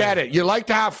 Exactly. I get it. You like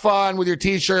to have fun with your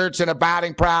T-shirts and a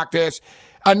batting practice.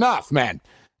 Enough, man.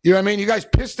 You know what I mean? You guys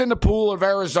pissed in the pool of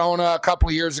Arizona a couple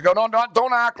of years ago.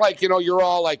 Don't act like, you're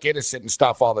all like innocent and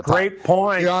stuff all the time. Great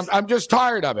point. I'm just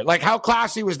tired of it. Like, how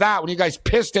classy was that when you guys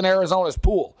pissed in Arizona's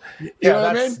pool? You know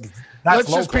what I mean?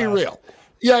 Let's just be real.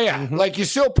 Yeah. Mm-hmm. Like,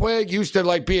 Yasiel Puig used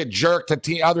to, be a jerk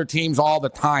to other teams all the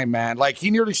time, man. Like, he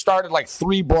nearly started,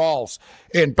 3 brawls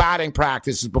in batting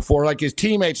practices before. Like, his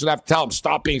teammates would have to tell him,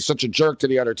 stop being such a jerk to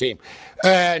the other team.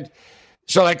 And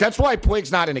so, that's why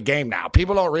Puig's not in the game now.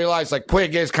 People don't realize,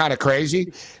 Puig is kind of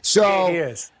crazy. So he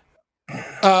is.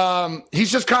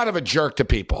 He's just kind of a jerk to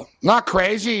people. Not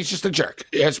crazy. He's just a jerk.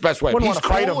 It's the best way. He's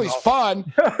cool. He's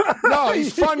fun. No,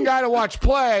 he's a fun guy to watch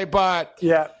play, but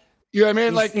yeah. You know what I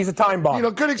mean? He's a time bomb.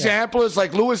 Good example is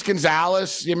Luis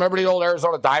Gonzalez. You remember the old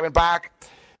Arizona Diamondback?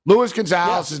 Luis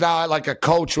Gonzalez is now a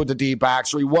coach with the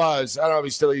D-backs, or he was. I don't know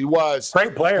if he was.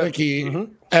 Great player. I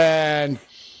think and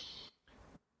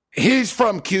he's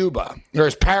from Cuba, or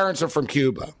his parents are from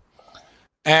Cuba.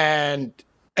 And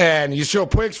Yasiel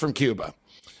Puig's from Cuba.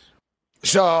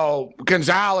 So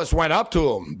Gonzalez went up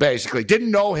to him, basically.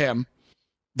 Didn't know him.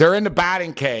 They're in the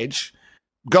batting cage.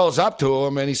 Goes up to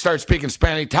him, and he starts speaking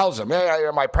Spanish. He tells him, "Hey,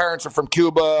 my parents are from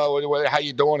Cuba. How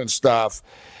you doing and stuff?"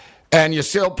 And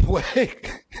Yasiel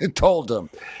Puig told him,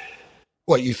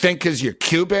 "What, you think because you're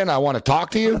Cuban I want to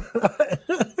talk to you?"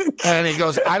 And he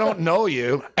goes, "I don't know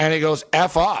you." And he goes,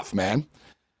 "F off, man."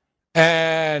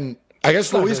 And I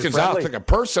guess Luis Gonzalez took it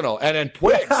personal. And then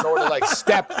Puig sort of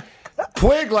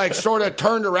Puig sort of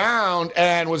turned around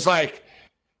and was like,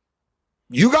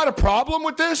 "You got a problem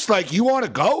with this? You want to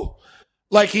go?"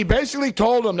 He basically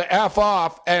told him to F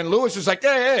off, and Lewis was like,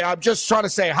 hey, I'm just trying to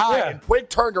say hi. Yeah. And Puig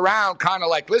turned around kind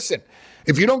of listen,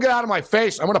 if you don't get out of my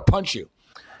face, I'm going to punch you.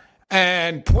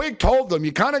 And Puig told them,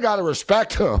 you kind of got to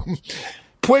respect him.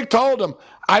 Puig told him,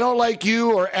 I don't like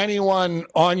you or anyone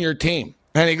on your team.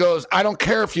 And he goes, I don't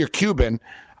care if you're Cuban.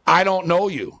 I don't know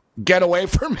you. Get away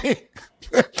from me.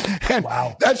 And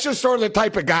that's just sort of the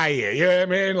type of guy he is. You know what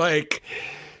I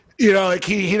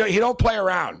mean? He don't play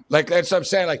around. That's what I'm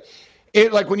saying.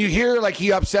 When you hear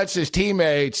he upsets his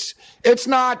teammates, it's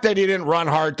not that he didn't run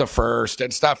hard to first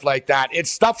and stuff like that. It's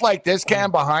stuff like this,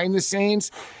 Cam, behind the scenes,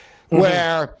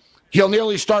 where he'll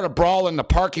nearly start a brawl in the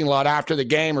parking lot after the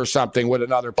game or something with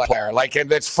another player, and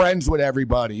that's friends with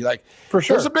everybody. For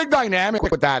sure, there's a big dynamic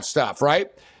with that stuff, right?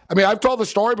 I mean, I've told the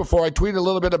story before. I tweeted a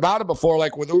little bit about it before,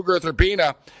 with Ugur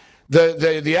Thurbina.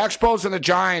 The Expos and the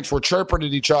Giants were chirping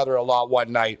at each other a lot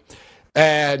one night,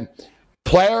 and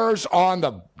players in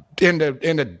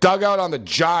the dugout on the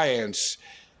Giants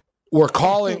were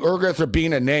calling Ugur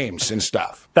Thurbina names and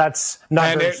stuff. That's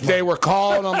not and they were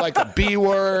calling him a B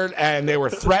word, and they were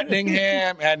threatening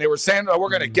him, and they were saying, we're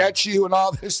going to get you and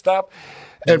all this stuff.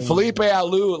 And Felipe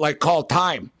Alou called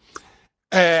time.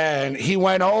 And he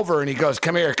went over and he goes,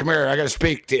 come here, I got to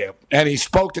speak to you. And he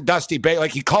spoke to Dusty Baker.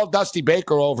 He called Dusty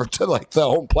Baker over to the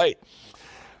home plate.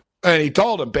 And he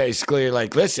told him basically,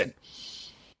 listen,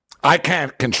 I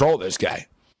can't control this guy.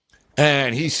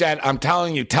 And he said, I'm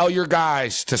telling you, tell your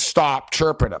guys to stop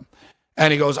chirping him.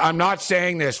 And he goes, I'm not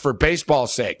saying this for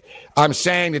baseball's sake. I'm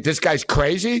saying that this guy's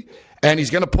crazy and he's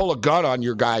going to pull a gun on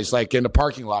your guys in the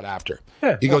parking lot after.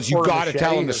 Yeah, he goes, you got to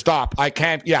tell him to stop. I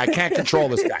can't control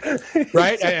this guy.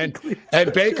 Right? Exactly.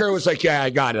 And Baker was like, yeah, I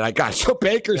got it. So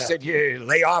Baker said, yeah,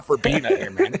 lay off Urbina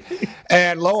here, man.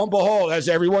 And lo and behold, as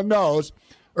everyone knows,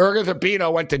 Urgith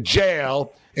Urbina went to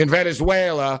jail in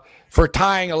Venezuela for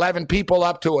tying 11 people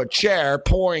up to a chair,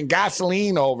 pouring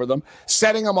gasoline over them,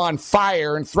 setting them on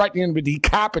fire, and threatening to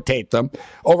decapitate them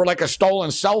over a stolen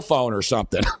cell phone or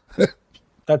something.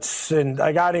 I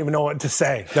don't even know what to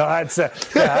say. No, that's the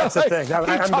thing.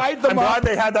 I'm glad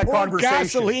they had that conversation.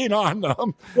 Gasoline on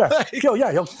them. Yeah,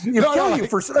 he'll kill you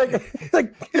for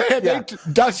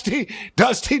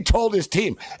Dusty told his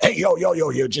team, "Hey,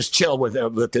 yo, just chill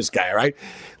with this guy, right?"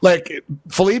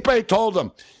 Felipe told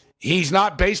him, he's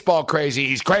not baseball crazy.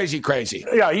 He's crazy.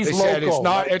 Yeah, he's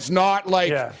local.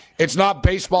 It's not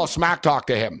baseball smack talk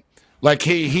to him.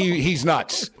 He's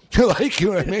nuts. You know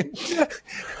what I mean?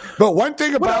 But one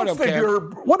thing about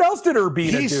him, what else did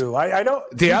Urbina do? I don't.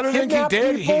 The other thing he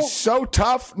did, he's so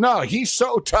tough. No, he's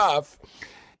so tough.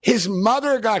 His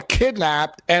mother got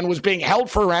kidnapped and was being held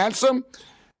for ransom.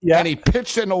 Yeah. And he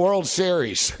pitched in the World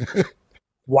Series.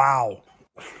 Wow.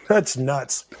 That's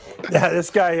nuts. Yeah,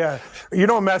 this guy, you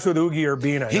don't mess with Oogie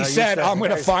Urbina. He said, I'm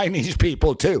going to find these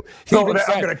people, too. I'm going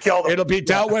to kill them. It'll be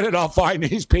dealt with, and I'll find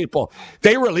these people.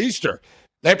 They released her.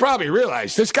 They probably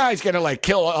realized this guy's going to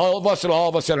kill all of us and all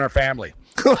of us in our family.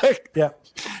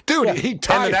 Dude, he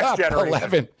tied up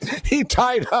 11. He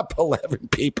tied up 11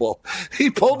 people.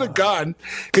 He pulled a gun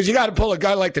because you got to pull a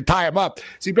gun to tie them up.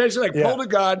 So he basically pulled a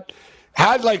gun,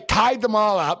 had tied them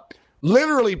all up,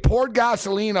 literally poured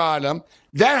gasoline on them,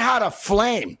 then had a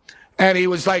flame. And he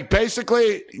was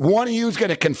basically, one of you is going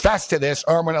to confess to this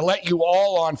or I'm going to let you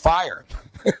all on fire.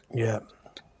 Yeah.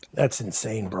 That's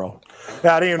insane, bro.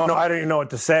 Yeah, I didn't even know what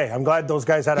to say. I'm glad those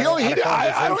guys had a conversation.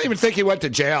 I don't even think he went to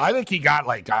jail. I think he got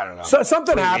I don't know. So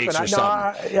something happened.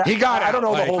 He got. I don't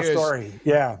know the whole story.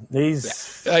 Yeah,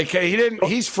 he's he didn't.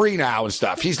 He's free now and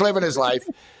stuff. He's living his life.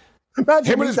 Imagine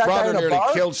him and his brother nearly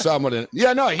killed someone.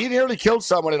 He nearly killed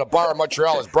someone in a bar in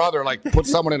Montreal. His brother put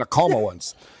someone in a coma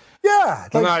once. Yeah.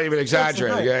 I'm not even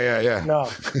exaggerating. Yeah. No,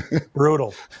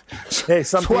 brutal. Hey,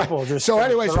 some people just. So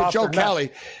anyways, with Joe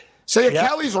Kelly. So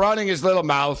Kelly's running his little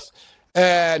mouth,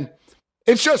 and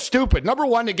it's just stupid. Number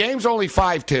one, the game's only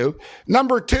 5-2.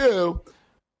 Number two,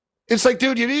 it's dude,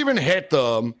 you didn't even hit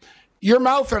them. You're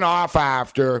mouthing off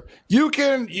after. You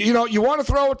can, you want to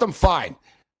throw at them, fine.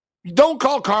 Don't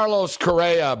call Carlos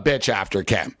Correa a bitch after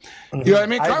Cam. Mm-hmm. You know what I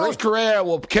mean? Carlos Correa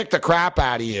will kick the crap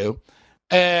out of you.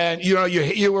 And,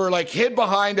 you were hid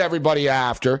behind everybody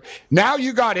after. Now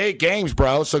you got 8 games,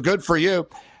 bro, so good for you.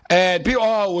 And people,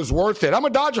 it was worth it. I'm a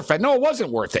Dodger fan. No, it wasn't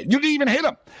worth it. You didn't even hit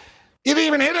him. You didn't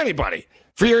even hit anybody.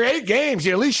 For your 8 games,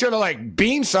 you at least should have,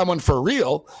 beamed someone for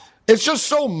real. It's just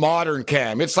so modern,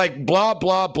 Cam. It's blah,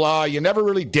 blah, blah. You never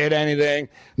really did anything.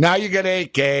 Now you get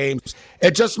 8 games.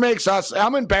 It just makes us,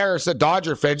 I'm embarrassed at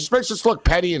Dodger fans. It just makes us look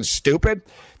petty and stupid.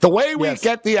 The way we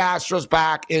get the Astros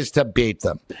back is to beat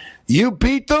them. You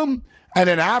beat them, and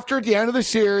then after at the end of the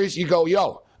series, you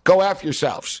go, go F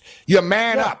yourselves. You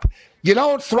man up. You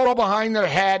don't throw behind their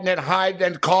head and then hide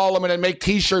and call them and then make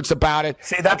T-shirts about it.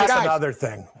 See, that's another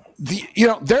thing.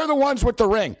 They're the ones with the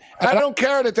ring. And I don't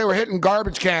care that they were hitting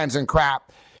garbage cans and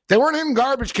crap. They weren't hitting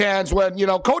garbage cans when,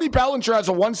 Cody Bellinger has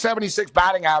a 176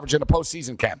 batting average in a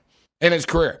postseason, Cam, in his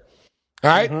career. All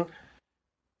right? Mm-hmm.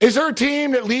 Is there a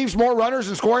team that leaves more runners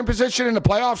in scoring position in the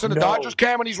playoffs than the Dodgers,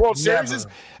 Cam, in these World Series?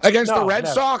 Against the Red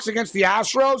Sox, against the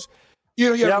Astros?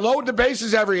 You load the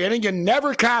bases every inning. You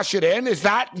never cash it in. Is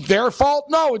that their fault?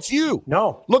 No, it's you.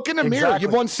 No. Look in the mirror.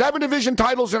 You've won 7 division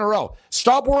titles in a row.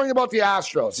 Stop worrying about the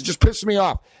Astros. It just pisses me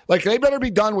off. They better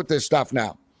be done with this stuff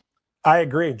now. I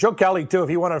agree. Joe Kelly, too, if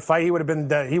he wanted to fight, he would have been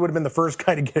the first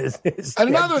guy to get his And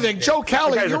another thing, Joe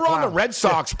Kelly, you're on the Red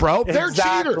Sox, bro. They're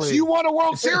cheaters. You won a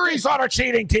World Series on a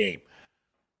cheating team.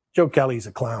 Joe Kelly's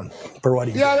a clown for what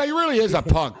he did. Yeah, he really is a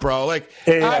punk, bro. If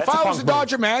I was a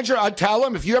Dodger manager, I'd tell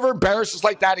him, if you ever embarrass us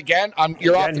like that again,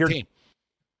 you're off the team.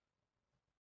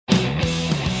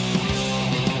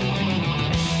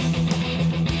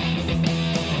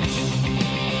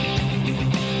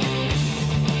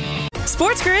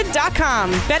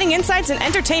 SportsGrid.com. Betting insights and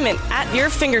entertainment at your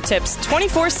fingertips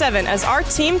 24/7 as our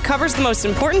team covers the most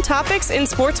important topics in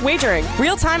sports wagering.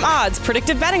 Real-time odds,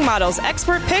 predictive betting models,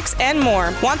 expert picks, and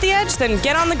more. Want the edge? Then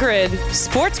get on the grid.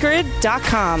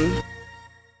 SportsGrid.com.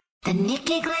 The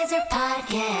Nikki Glaser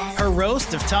Podcast. Her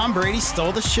roast of Tom Brady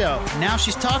stole the show. Now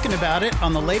she's talking about it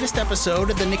on the latest episode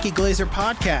of the Nikki Glaser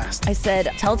Podcast. I said,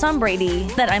 tell Tom Brady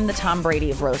that I'm the Tom Brady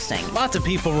of roasting. Lots of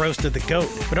people roasted the GOAT,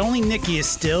 but only Nikki is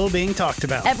still being talked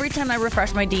about. Every time I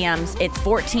refresh my DMs, it's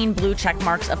 14 blue check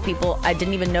marks of people I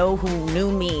didn't even know who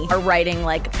knew me are writing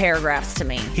like paragraphs to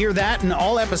me. Hear that in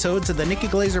all episodes of the Nikki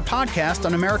Glaser Podcast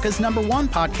on America's #1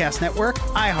 podcast network,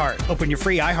 iHeart. Open your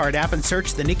free iHeart app and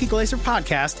search the Nikki Glaser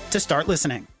Podcast to start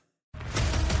listening.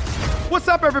 What's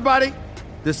up, everybody?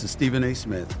 This is Stephen A.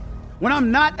 Smith. When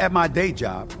I'm not at my day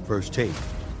job, First Take,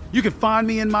 you can find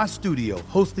me in my studio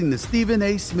hosting the Stephen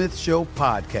A. Smith Show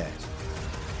podcast.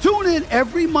 Tune in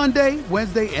every Monday,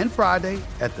 Wednesday, and Friday,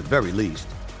 at the very least,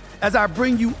 as I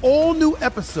bring you all new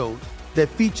episodes that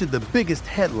feature the biggest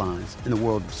headlines in the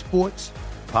world of sports,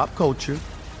 pop culture,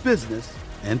 business,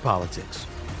 and politics.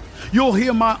 You'll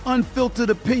hear my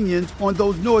unfiltered opinions on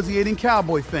those nauseating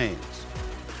Cowboy fans,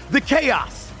 the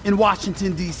chaos in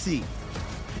Washington, D.C.,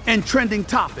 and trending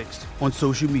topics on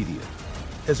social media,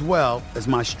 as well as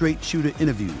my straight shooter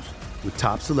interviews with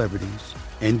top celebrities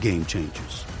and game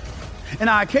changers. And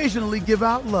I occasionally give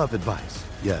out love advice.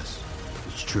 Yes,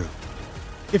 it's true.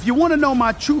 If you want to know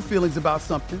my true feelings about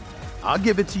something, I'll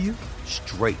give it to you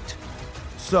straight.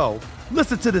 So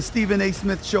listen to the Stephen A.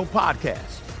 Smith Show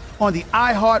podcast on the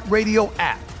iHeartRadio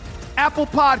app, Apple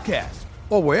Podcasts,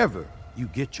 or wherever you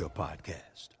get your podcast.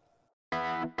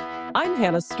 I'm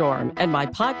Hannah Storm, and my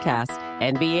podcast,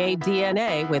 NBA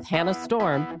DNA with Hannah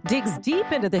Storm, digs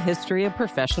deep into the history of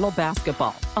professional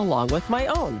basketball, along with my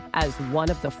own, as one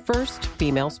of the first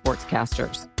female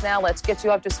sportscasters. Now let's get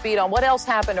you up to speed on what else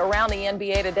happened around the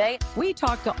NBA today. We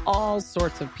talk to all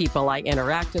sorts of people I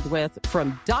interacted with,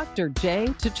 from Dr. J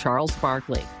to Charles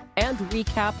Barkley, and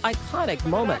recap iconic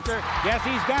moments. Yes,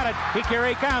 he's got it. Here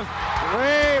he comes.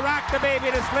 Way rock the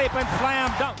baby to sleep and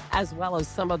slam dunk. As well as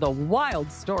some of the wild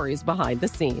stories behind the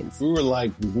scenes. We were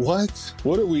like, what?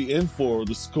 What are we in for?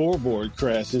 The scoreboard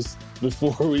crashes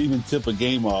before we even tip a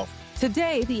game off.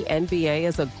 Today, the NBA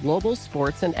is a global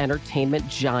sports and entertainment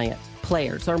giant.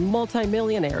 Players are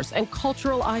multimillionaires and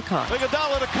cultural icons.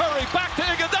 Iguodala to Curry, back to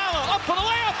Iguodala, up for the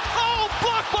layup. Oh,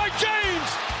 blocked by James.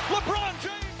 LeBron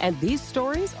James. And these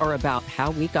stories are about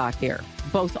how we got here,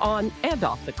 both on and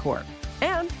off the court.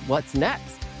 And what's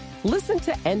next? Listen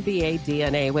to NBA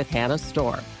DNA with Hannah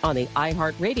Storm on the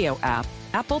iHeartRadio app,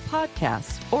 Apple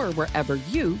Podcasts, or wherever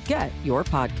you get your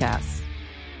podcasts.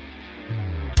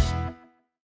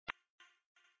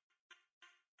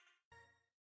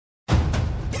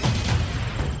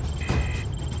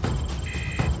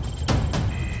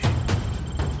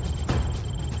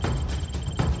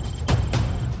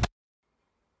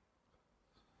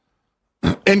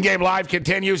 In-Game Live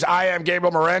continues. I am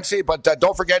Gabriel Morency, but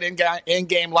don't forget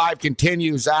In-Game Live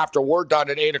continues after we're done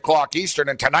at 8 o'clock Eastern.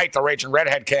 And tonight, the Raging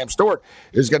Redhead, Cam Stewart,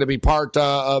 is going to be part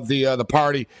of the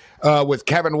party with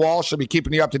Kevin Walsh. He'll be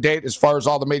keeping you up to date as far as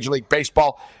all the Major League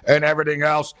Baseball and everything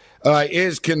else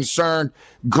is concerned.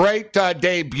 Great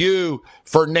debut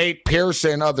for Nate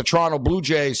Pearson of the Toronto Blue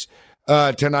Jays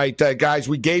tonight, guys.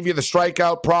 We gave you the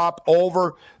strikeout prop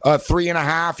over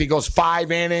 3.5. He goes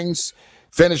 5 innings.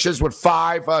 Finishes with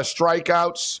 5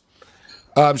 strikeouts.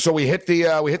 So we hit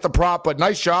the prop, but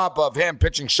nice job of him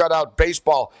pitching shutout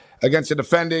baseball against the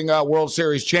defending World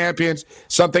Series champions.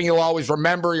 Something you'll always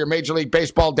remember, your Major League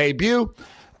Baseball debut.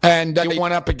 And he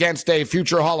went up against a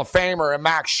future Hall of Famer, and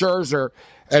Max Scherzer,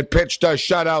 and pitched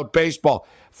shutout baseball.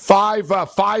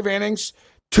 5 innings,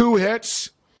 2 hits,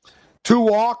 2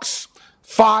 walks,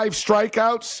 5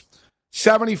 strikeouts,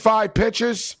 75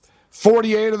 pitches,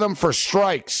 48 of them for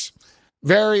strikes.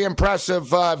 Very impressive,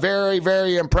 very,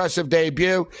 very impressive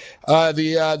debut.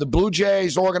 The Blue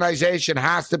Jays organization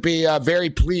has to be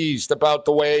very pleased about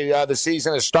the way the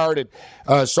season has started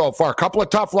so far. A couple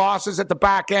of tough losses at the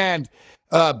back end,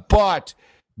 but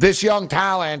this young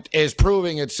talent is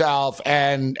proving itself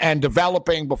and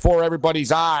developing before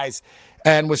everybody's eyes.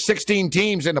 And with 16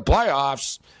 teams in the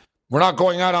playoffs, we're not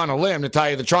going out on a limb to tell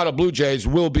you the Toronto Blue Jays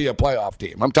will be a playoff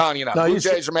team. I'm telling you now. Blue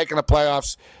Jays are making the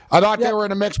playoffs. I thought they were in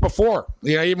the mix before,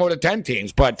 even with the 10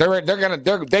 teams, but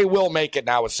they will make it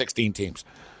now with 16 teams.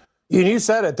 You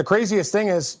said it. The craziest thing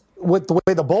is with the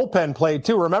way the bullpen played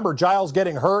too. Remember Giles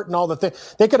getting hurt and all the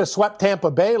things. They could have swept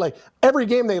Tampa Bay. Like every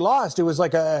game they lost, it was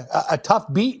like a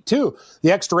tough beat too.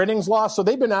 The extra innings lost, so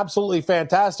they've been absolutely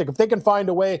fantastic. If they can find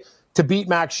a way to beat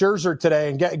Max Scherzer today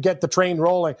and get the train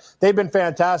rolling. They've been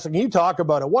fantastic. And you talk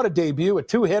about it. What a debut, a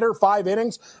 2-hitter, 5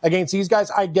 innings against these guys.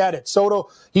 I get it. Soto,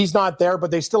 he's not there,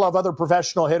 but they still have other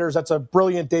professional hitters. That's a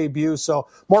brilliant debut. So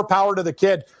more power to the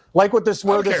kid. Like what this,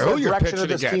 where this direction of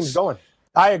this team's going.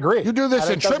 I agree. You do this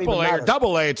in Triple-A or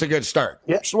Double-A, it's a good start.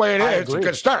 Yeah, that's the way it is. It's a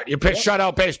good start. You pitch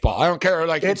shutout baseball. I don't care.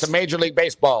 Like it's a Major League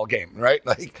Baseball game, right?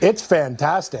 Like it's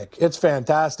fantastic. It's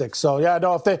fantastic. So yeah,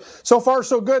 no. If they so far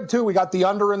so good too. We got the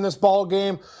under in this ball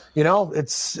game. You know,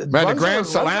 it's the Grand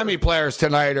Salami players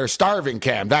tonight are starving.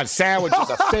 Cam, that sandwich is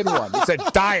a thin one. It's a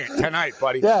diet tonight,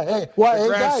 buddy. Yeah. Hey, well,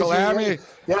 Grand guys, Salami.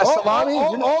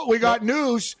 Salami. We got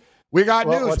news. We got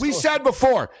news. We said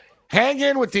before. Hang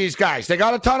in with these guys. They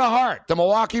got a ton of heart. The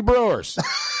Milwaukee Brewers.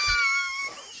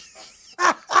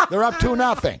 They're up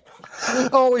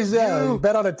 2-0. Always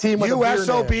bet on a team with you a beer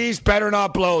SOBs name. better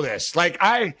not blow this. Like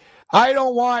I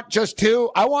don't want just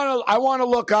 2. I want to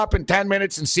look up in 10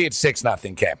 minutes and see it's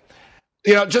 6-0, Cam.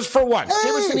 You know, just for once. Hey,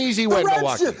 give us an easy win,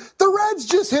 Milwaukee. The Reds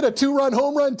just hit a 2-run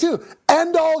home run too.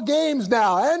 End all games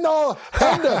now. End of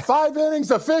 5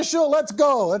 innings official. Let's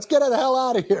go. Let's get the hell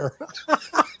out of here.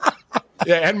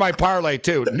 Yeah, and my parlay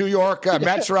too. New York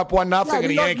Mets are up 1-0, and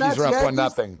the Yankees are up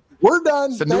 1-0. We're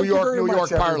done. It's the New York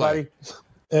parlay.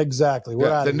 Exactly.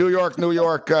 The New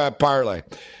York parlay.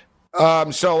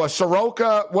 So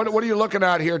Soroka, what are you looking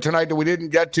at here tonight that we didn't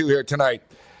get to here tonight?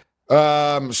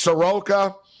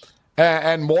 Soroka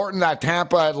and Morton, that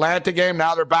Tampa-Atlanta game.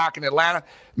 Now they're back in Atlanta.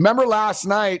 Remember last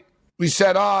night we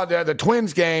said, the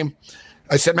Twins game.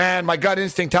 I said, man, my gut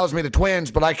instinct tells me the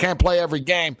Twins, but I can't play every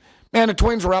game. Man, the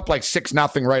Twins were up like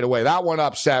 6-0 right away. That one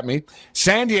upset me.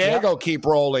 San Diego keep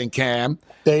rolling, Cam.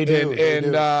 They do.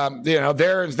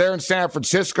 They're in San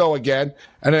Francisco again.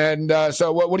 And then,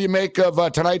 so what do you make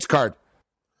of tonight's card?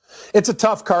 It's a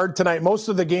tough card tonight. Most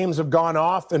of the games have gone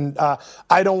off, and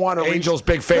I don't want to. Angels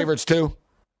big favorites too.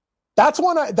 That's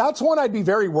one I'd be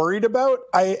very worried about.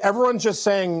 Everyone's just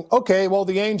saying, okay, well,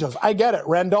 the Angels. I get it.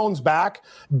 Rendon's back.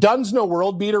 Dunn's no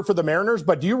world beater for the Mariners,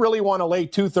 but do you really want to lay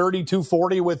 230,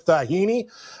 240 with Heaney?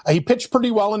 He pitched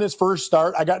pretty well in his first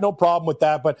start. I got no problem with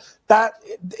that, but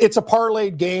it's a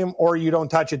parlayed game or you don't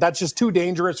touch it. That's just too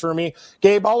dangerous for me.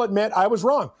 Gabe, I'll admit I was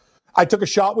wrong. I took a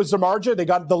shot with Zamarja. They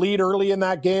got the lead early in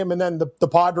that game, and then the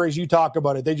Padres, you talk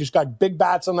about it. They just got big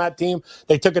bats on that team.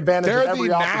 They took advantage of every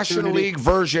opportunity. They're the National League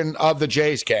version of the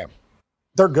Jays, Cam.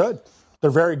 They're good. They're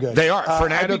very good. They are.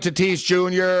 Fernando Tatis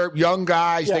Jr., young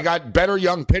guys. Yeah. They got better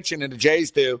young pitching than the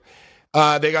Jays do.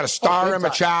 They got a star in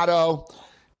Machado.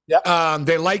 Yep.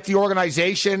 They like the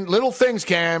organization. Little things,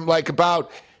 Cam, like about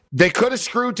they could have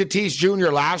screwed Tatis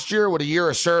Jr. last year with a year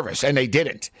of service, and they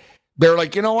didn't. They're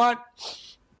like, you know what?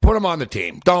 Put him on the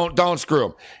team. Don't screw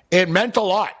him. It meant a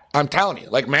lot. I'm telling you.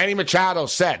 Like Manny Machado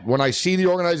said, when I see the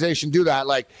organization do that,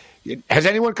 like, has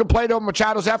anyone complained over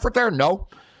Machado's effort there? No.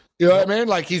 You know what I mean?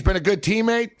 Like, he's been a good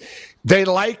teammate. They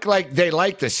like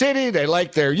the city. They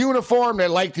like their uniform. They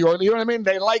like you know what I mean?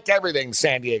 They like everything in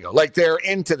San Diego. Like, they're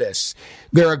into this.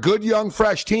 They're a good, young,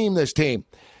 fresh team, this team.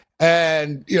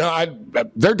 And,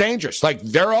 they're dangerous. Like,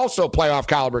 they're also playoff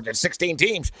caliber against 16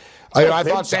 teams. I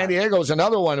thought San Diego was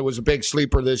another one that was a big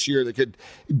sleeper this year that could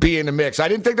be in the mix. I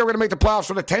didn't think they were going to make the playoffs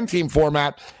with a 10-team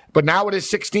format, but now with a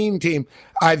 16-team,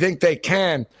 I think they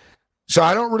can. So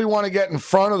I don't really want to get in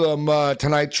front of them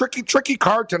tonight. Tricky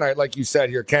card tonight, like you said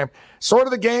here, Cam. Sort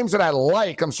of the games that I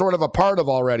like, I'm sort of a part of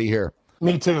already here.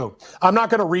 Me too. I'm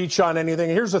not going to reach on anything.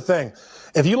 Here's the thing.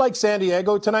 If you like San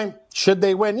Diego tonight, should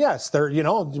they win? Yes. They're,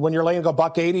 when you're laying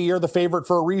 $1.80, you're the favorite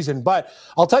for a reason. But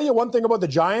I'll tell you one thing about the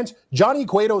Giants. Johnny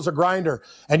Cueto's a grinder.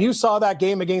 And you saw that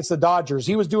game against the Dodgers.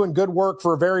 He was doing good work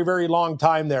for a very, very long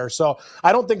time there. So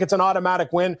I don't think it's an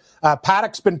automatic win.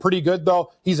 Paddock's been pretty good,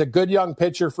 though. He's a good young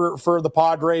pitcher for the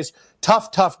Padres.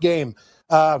 Tough game.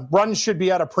 Runs should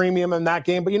be at a premium in that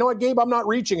game. But you know what, Gabe? I'm not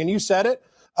reaching. And you said it.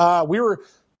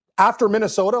 After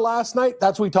Minnesota last night,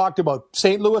 that's what we talked about.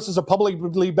 St. Louis is a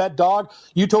publicly bet dog.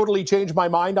 You totally changed my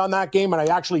mind on that game, and I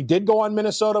actually did go on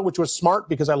Minnesota, which was smart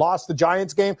because I lost the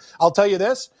Giants game. I'll tell you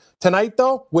this. Tonight,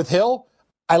 though, with Hill,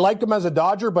 I like him as a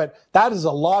Dodger, but that is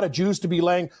a lot of juice to be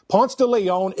laying. Ponce de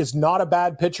Leon is not a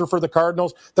bad pitcher for the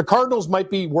Cardinals. The Cardinals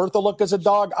might be worth a look as a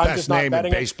dog. I'm just not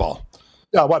betting in baseball.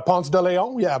 Yeah, what, Ponce de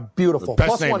Leon? Yeah, beautiful. The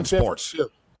best name in sports.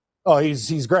 Oh,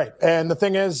 he's great. And the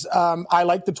thing is, I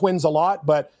like the Twins a lot,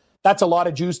 but that's a lot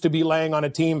of juice to be laying on a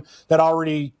team that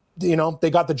already,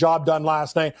 they got the job done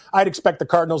last night. I'd expect the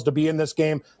Cardinals to be in this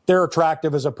game. They're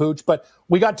attractive as a pooch, but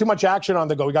we got too much action on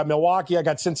the go. We got Milwaukee, I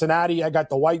got Cincinnati, I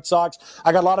got the White Sox.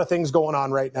 I got a lot of things going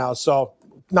on right now, so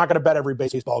not going to bet every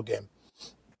baseball game.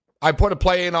 I put a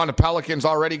play in on the Pelicans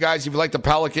already, guys. If you like the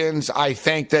Pelicans, I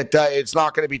think that it's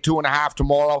not going to be 2.5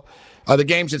 tomorrow. The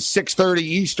game's at 6:30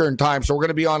 Eastern time, so we're going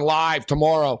to be on live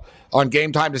tomorrow on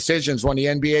Game Time Decisions when the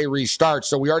NBA restarts.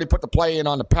 So we already put the play in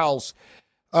on the Pels.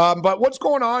 But what's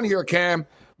going on here, Cam,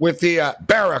 with the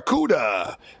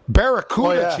Barracuda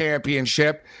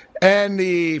Championship and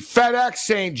the FedEx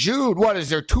St. Jude? What, is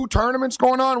there 2 tournaments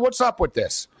going on? What's up with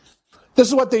this? This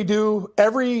is what they do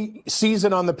every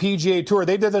season on the PGA Tour.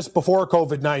 They did this before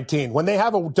COVID-19. When they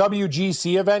have a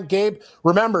WGC event, Gabe,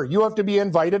 remember, you have to be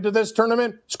invited to this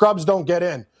tournament. Scrubs don't get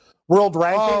in. World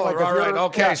ranking. All right.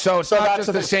 Okay, yeah. So it's not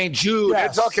just the St. Jude.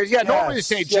 Yes, it's okay. Yeah, normally the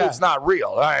St. Jude's not real.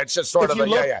 All right, it's just sort of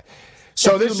yeah.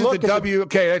 So this is the W.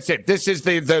 Okay, that's it. This is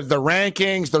the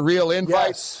rankings, the real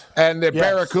invites, and the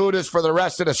Barracudas for the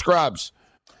rest of the scrubs.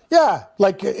 Yeah,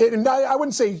 like, and I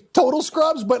wouldn't say total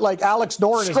scrubs, but like Alex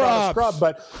Noren is not a scrub,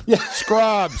 but yeah.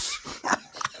 Scrubs.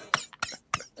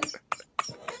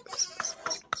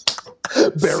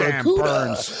 Sam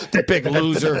Burns, the big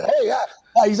loser. Hey,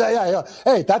 yeah.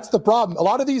 Hey, that's the problem. A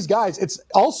lot of these guys, it's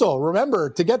also, remember,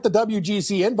 to get the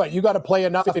WGC invite, you got to play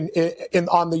enough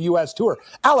on the U.S. Tour.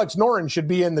 Alex Noren should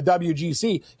be in the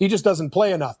WGC. He just doesn't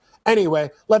play enough.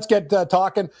 Anyway, let's get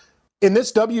talking. In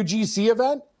this WGC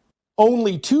event,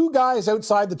 only 2 guys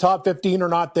outside the top 15 are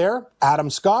not there. Adam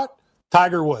Scott,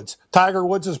 Tiger Woods. Tiger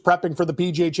Woods is prepping for the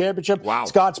PGA Championship. Wow.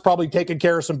 Scott's probably taking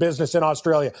care of some business in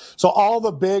Australia. So all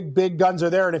the big guns are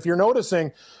there. And if you're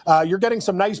noticing, you're getting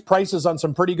some nice prices on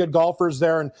some pretty good golfers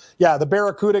there. And yeah, the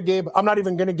Barracuda, Gabe, I'm not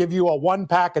even going to give you a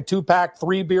 1-pack, a 2-pack,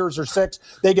 3 beers or 6.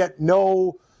 They get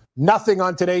nothing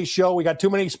on today's show. We got too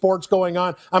many sports going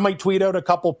on. I might tweet out a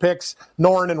couple picks.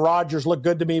 Noren and Rogers look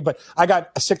good to me, but I got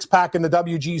a 6-pack in the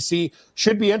WGC.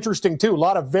 Should be interesting too. A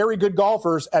lot of very good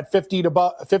golfers at 50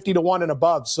 to 1 and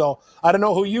above. So I don't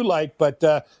know who you like, but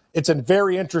it's a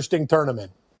very interesting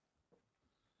tournament.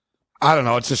 I don't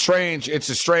know. It's a strange.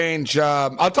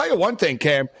 I'll tell you one thing,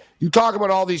 Cam. You talk about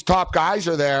all these top guys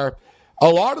are there. A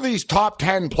lot of these top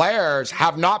 10 players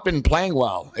have not been playing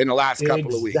well in the last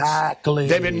couple of weeks. Exactly.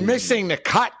 They've been missing the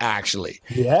cut, actually.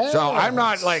 Yeah. So I'm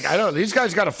not I don't know. These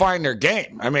guys got to find their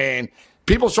game. I mean,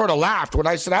 people sort of laughed when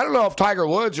I said, I don't know if Tiger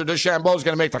Woods or DeChambeau is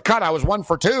going to make the cut. I was 1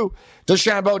 for 2.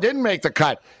 DeChambeau didn't make the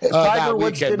cut. If Tiger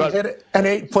Woods didn't hit an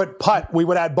 8-foot putt, we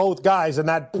would have both guys, and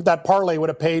that parlay would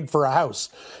have paid for a house.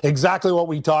 Exactly what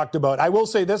we talked about. I will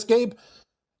say this, Gabe.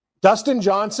 Dustin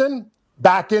Johnson,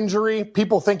 back injury.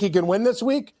 People think he can win this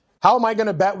week. How am I going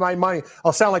to bet my money?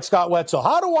 I'll sound like Scott Wetzel.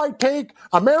 How do I take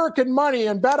American money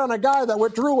and bet on a guy that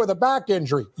withdrew with a back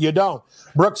injury? You don't.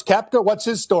 Brooks Koepka, what's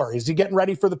his story? Is he getting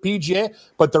ready for the PGA?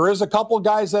 But there is a couple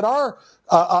guys that are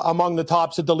among the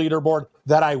tops at the leaderboard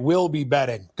that I will be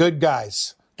betting. Good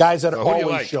guys. Guys that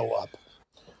always show up.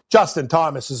 Justin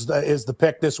Thomas is the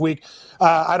pick this week.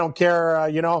 I don't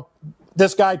care,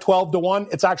 This guy, 12 to 1,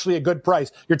 it's actually a good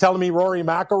price. You're telling me Rory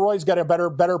McIlroy's got a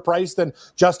better price than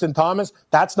Justin Thomas?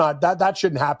 That's not that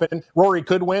shouldn't happen. Rory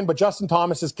could win, but Justin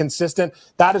Thomas is consistent.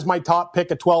 That is my top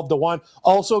pick at 12 to 1.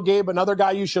 Also, Gabe, another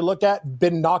guy you should look at,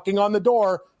 been knocking on the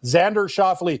door, Xander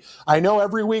Schauffele. I know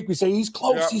every week we say he's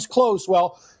close, He's close.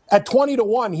 Well, at 20 to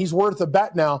 1, he's worth a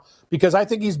bet now because I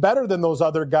think he's better than those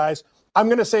other guys. I'm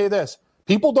going to say this.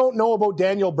 People don't know about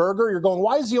Daniel Berger. You're going,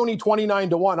 why is he only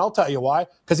 29 to 1? I'll tell you why.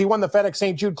 Because he won the FedEx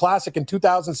St. Jude Classic in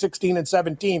 2016 and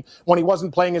 17 when he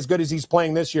wasn't playing as good as he's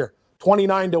playing this year.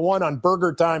 29 to 1 on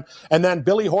Berger time. And then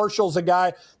Billy Horschel's a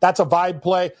guy, that's a vibe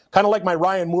play. Kind of like my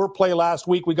Ryan Moore play last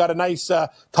week. We got a nice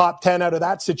top 10 out of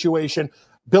that situation.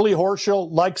 Billy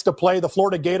Horschel likes to play. The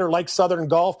Florida Gator likes Southern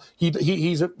golf.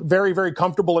 He's very, very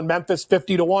comfortable in Memphis,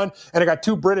 50 to 1. And I got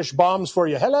 2 British bombs for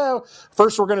you. Hello.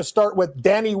 First, we're going to start with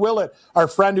Danny Willett, our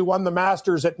friend who won the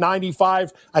Masters at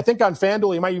 95. I think on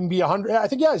FanDuel, he might even be 100. I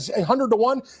think, he's 100 to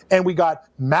 1. And we got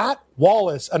Matt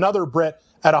Wallace, another Brit,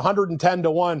 at 110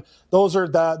 to 1. Those are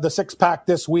the 6-pack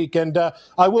this week. And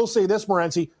I will say this,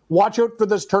 Morency, watch out for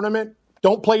this tournament.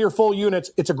 Don't play your full units.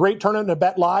 It's a great tournament to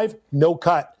bet live. No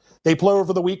cut. They play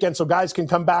over the weekend so guys can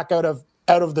come back out of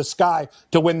the sky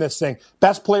to win this thing.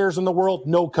 Best players in the world,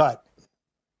 no cut.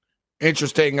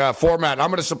 Interesting format. I'm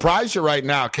going to surprise you right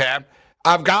now, Cam.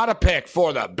 I've got a pick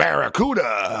for the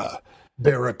Barracuda.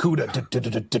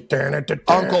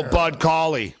 Uncle Bud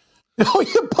Cauley. Oh,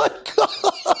 you Bud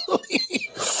Cauley.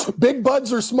 Big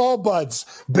buds or small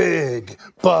buds? Big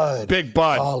Bud. Big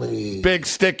Bud. Cauley. Big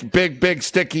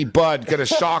sticky Bud. Going to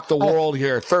shock the world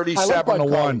here. 37 to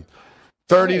 1.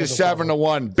 30 to 7 to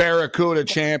 1. Barracuda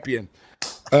champion.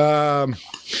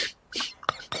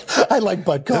 I like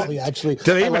Bud Cauley, actually.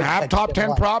 Do they even have top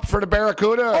 10 props for the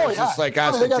Barracuda? Oh, it's yeah. just like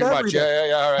asking too much.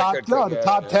 Yeah. All right, the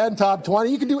top 10, top 20.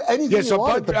 You can do anything you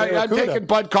want. I'm taking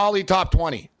Bud Cauley top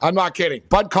 20. I'm not kidding.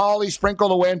 Bud Cauley, sprinkle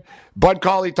the win. Bud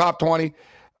Cauley top 20.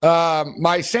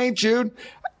 My St. Jude,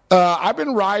 I've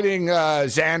been riding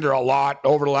Xander a lot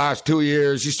over the last 2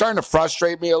 years. He's starting to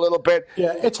frustrate me a little bit.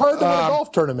 Yeah, it's hard to win a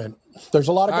golf tournament. There's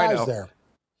a lot of guys there.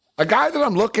 A guy that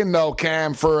I'm looking, though,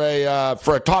 Cam, for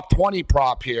a top 20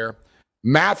 prop here,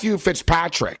 Matthew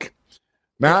Fitzpatrick.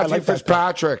 Matthew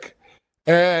Fitzpatrick.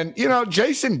 And,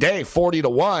 Jason Day,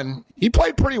 40-1, he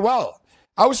played pretty well.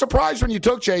 I was surprised when you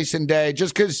took Jason Day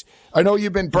just because I know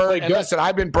you've been burnt. And listen,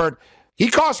 I've been burnt. He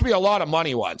cost me a lot of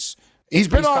money once. He's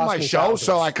been on my show,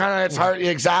 so I kind of, it's hard,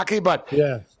 exactly. But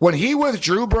when he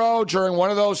withdrew, bro, during one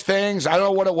of those things, I don't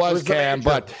know what it was, Cam,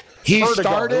 but he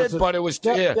started, but it was,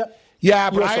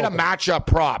 Yeah, but I had a matchup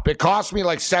prop. It cost me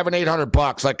like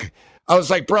 $700-800. Like, I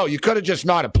was like, bro, you could have just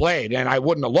not have played, and I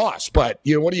wouldn't have lost. But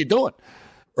what are you doing,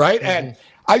 right? And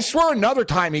I swear, another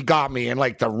time he got me in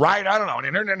like the right, I don't know, an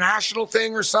international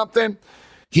thing or something.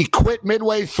 He quit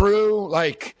midway through.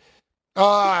 Like,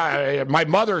 my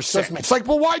mother said, it's like,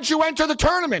 well, why'd you enter the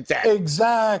tournament then?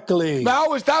 Exactly.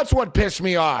 That's what pissed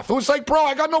me off. It was like, bro,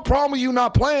 I got no problem with you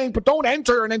not playing, but don't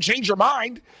enter and then change your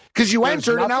mind because you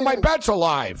entered and now my bet's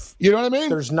alive. You know what I mean?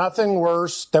 There's nothing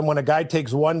worse than when a guy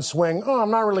takes one swing. Oh,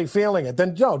 I'm not really feeling it.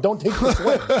 Then, no, don't take the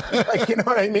swing. Like, you know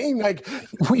what I mean? Like,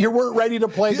 you weren't ready to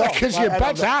play golf. Because your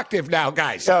bet's active now,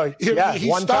 guys. He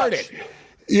started. Touch.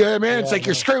 You know what I mean? It's like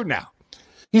you're screwed now.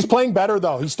 He's playing better,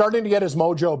 though. He's starting to get his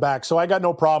mojo back, so I got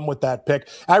no problem with that pick.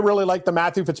 I really like the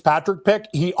Matthew Fitzpatrick pick.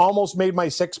 He almost made my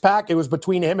six-pack. It was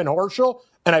between him and Horschel,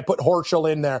 and I put Horschel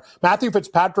in there. Matthew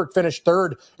Fitzpatrick finished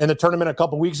third in the tournament a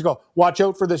couple weeks ago. Watch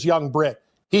out for this young Brit.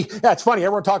 It's funny.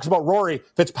 Everyone talks about Rory.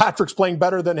 Fitzpatrick's playing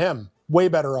better than him. Way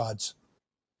better odds.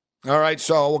 All right,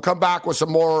 so we'll come back with some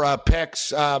more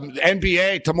picks.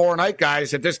 NBA tomorrow night,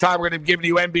 guys. At this time, we're going to be giving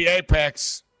you NBA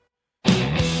picks.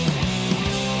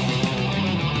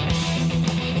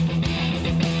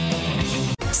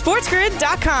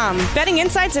 SportsGrid.com. Betting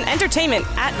insights and entertainment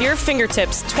at your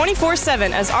fingertips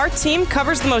 24/7 as our team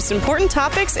covers the most important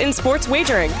topics in sports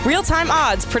wagering. Real-time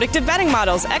odds, predictive betting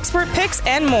models, expert picks,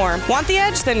 and more. Want the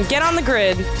edge? Then get on the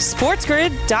grid.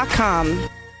 SportsGrid.com.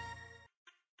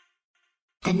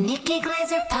 The Nikki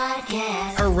Glaser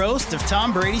Podcast. Her roast of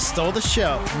Tom Brady stole the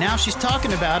show. Now she's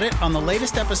talking about it on the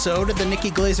latest episode of the Nikki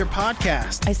Glaser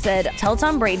Podcast. I said, tell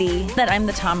Tom Brady that I'm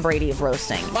the Tom Brady of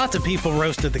roasting. Lots of people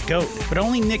roasted the GOAT, but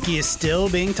only Nikki is still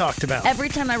being talked about. Every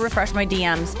time I refresh my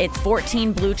DMs, it's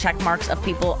 14 blue check marks of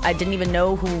people I didn't even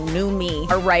know who knew me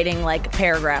are writing like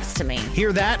paragraphs to me.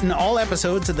 Hear that in all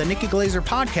episodes of the Nikki Glaser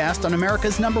Podcast on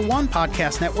America's #1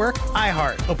 podcast network,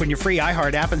 iHeart. Open your free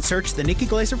iHeart app and search the Nikki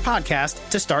Glaser Podcast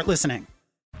to start listening.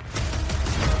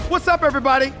 What's up,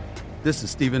 everybody? This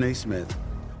is Stephen A. Smith.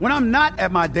 When I'm not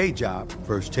at my day job,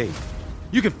 First Take,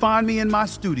 you can find me in my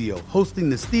studio hosting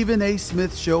the Stephen A.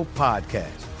 Smith Show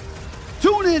podcast.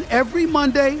 Tune in every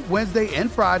Monday, Wednesday, and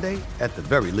Friday, at the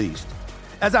very least,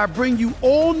 as I bring you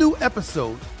all new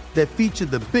episodes that feature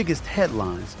the biggest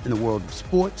headlines in the world of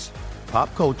sports,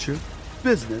 pop culture,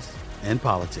 business, and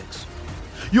politics.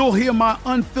 You'll hear my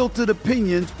unfiltered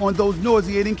opinions on those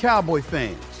nauseating Cowboy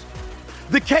fans,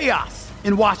 the chaos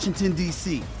in Washington,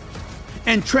 D.C.,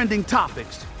 and trending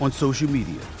topics on social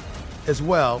media, as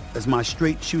well as my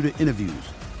straight shooter interviews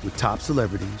with top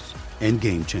celebrities and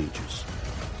game changers.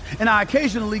 And I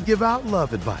occasionally give out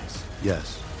love advice.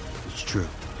 Yes, it's true.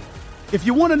 If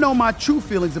you want to know my true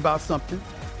feelings about something,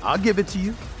 I'll give it to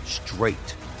you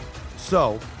straight.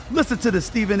 So listen to the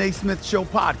Stephen A. Smith Show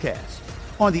podcast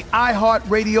on the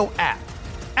iHeartRadio app,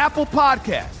 Apple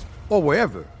Podcasts, or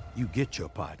wherever you get your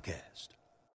podcast.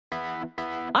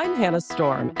 I'm Hannah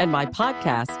Storm, and my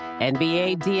podcast,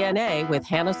 NBA DNA with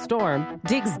Hannah Storm,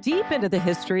 digs deep into the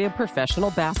history of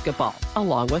professional basketball,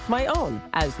 along with my own,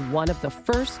 as one of the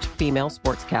first female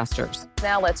sportscasters.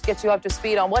 Now let's get you up to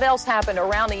speed on what else happened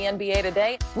around the NBA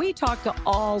today. We talk to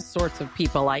all sorts of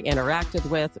people I interacted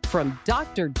with, from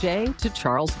Dr. J to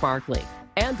Charles Barkley,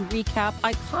 and recap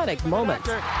iconic moments.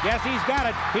 Yes, he's got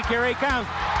it. Here he comes.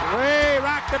 Way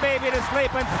rock the baby to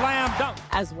sleep and slam dunk.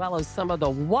 As well as some of the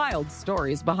wild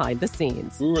stories behind the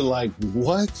scenes. We were like,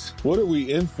 what? What are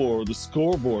we in for? The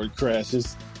scoreboard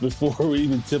crashes before we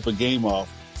even tip a game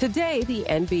off. Today, the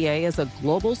NBA is a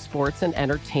global sports and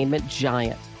entertainment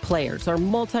giant. Players are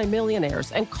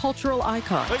multimillionaires and cultural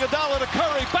icons. Iguodala to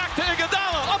Curry, back to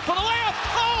Iguodala, up for the layup.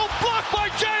 Oh, blocked by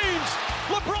James.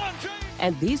 LeBron James.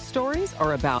 And these stories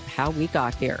are about how we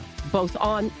got here, both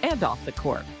on and off the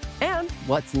court. And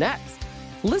what's next?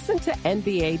 Listen to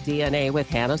NBA DNA with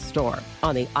Hannah Storm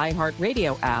on the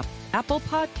iHeartRadio app, Apple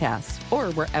Podcasts,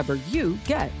 or wherever you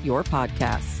get your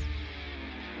podcasts.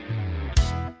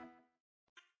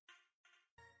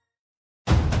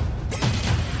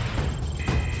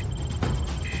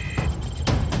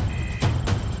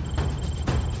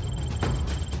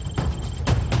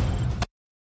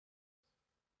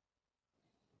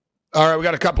 All right, we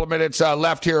got a couple of minutes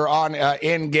left here on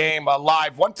In-Game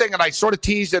Live. One thing, and I sort of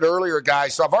teased it earlier,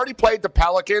 guys, so I've already played the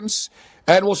Pelicans,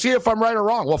 and we'll see if I'm right or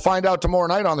wrong. We'll find out tomorrow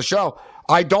night on the show.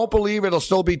 I don't believe it'll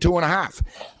still be 2.5.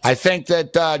 I think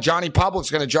that Johnny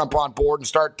Public's going to jump on board and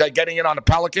start getting in on the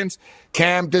Pelicans.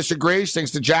 Cam disagrees,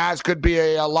 thinks the Jazz could be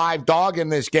a live dog in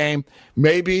this game.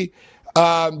 Maybe.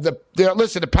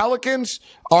 Listen, the Pelicans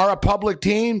are a public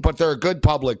team, but they're a good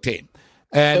public team.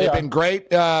 And they've been great.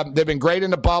 They've been great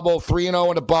in the bubble, 3-0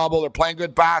 in the bubble. They're playing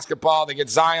good basketball. They get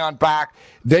Zion back.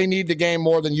 They need the game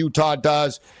more than Utah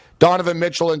does. Donovan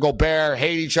Mitchell and Gobert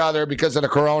hate each other because of the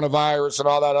coronavirus and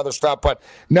all that other stuff. But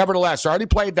nevertheless, I already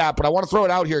played that, but I want to throw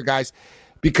it out here, guys,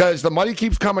 because the money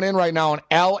keeps coming in right now on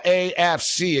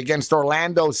LAFC against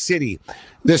Orlando City.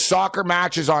 This soccer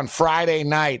match is on Friday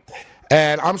night.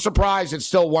 And I'm surprised it's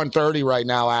still 1:30 right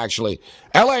now, actually.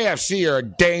 LAFC are a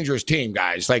dangerous team,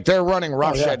 guys. Like, they're running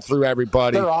roughshod through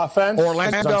everybody. Their offense.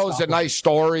 Orlando's a nice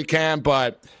story, Cam,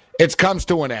 but it comes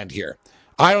to an end here.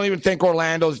 I don't even think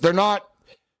Orlando's – they're not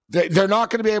going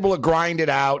to be able to grind it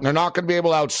out, and they're not going to be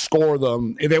able to outscore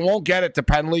them. They won't get it to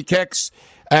penalty kicks.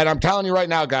 And I'm telling you right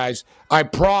now, guys, I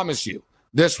promise you,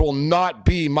 this will not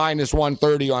be minus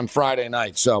 130 on Friday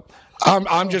night. So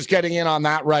I'm just getting in on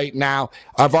that right now.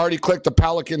 I've already clicked the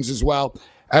Pelicans as well.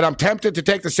 And I'm tempted to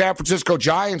take the San Francisco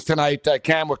Giants tonight,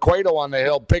 Cam, with Cueto on the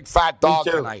hill. Big fat dog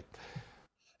tonight.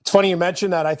 It's funny you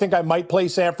mentioned that. I think I might play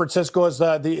San Francisco as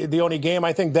the only game.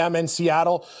 I think them and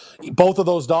Seattle, both of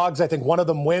those dogs, I think one of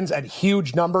them wins at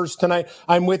huge numbers tonight.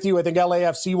 I'm with you. I think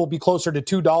LAFC will be closer to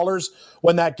 $2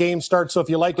 when that game starts. So if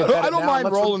you like it, I don't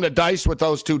mind rolling the dice with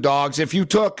those two dogs. If you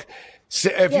took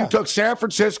San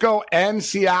Francisco and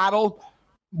Seattle,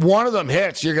 one of them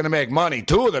hits, you're going to make money.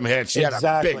 Two of them hits, you had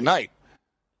a big night.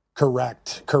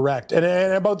 Correct.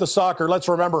 And about the soccer, let's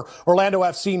remember, Orlando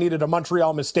FC needed a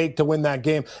Montreal mistake to win that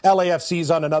game. LAFC's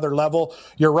on another level.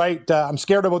 You're right. I'm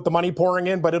scared about the money pouring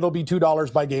in, but it'll be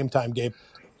 $2 by game time, Gabe.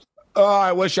 Oh,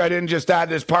 I wish I didn't just add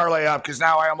this parlay up because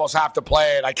now I almost have to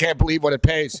play it. I can't believe what it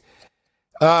pays.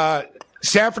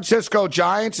 San Francisco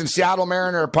Giants and Seattle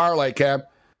Mariner parlay, Cam.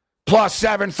 Plus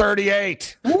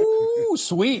 738. Ooh,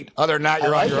 sweet. Other than that,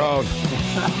 you're on your own.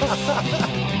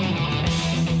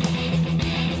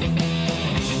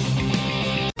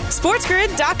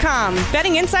 SportsGrid.com.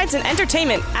 Betting insights and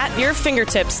entertainment at your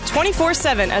fingertips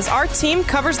 24/7 as our team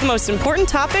covers the most important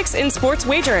topics in sports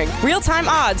wagering. Real-time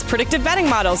odds, predictive betting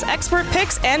models, expert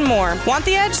picks, and more. Want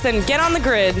the edge? Then get on the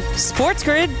grid.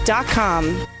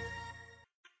 SportsGrid.com.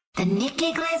 The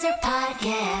Nikki Glaser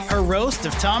Podcast. Her roast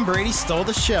of Tom Brady stole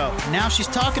the show. Now she's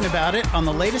talking about it on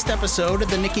the latest episode of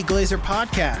the Nikki Glaser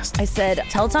Podcast. I said,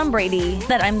 tell Tom Brady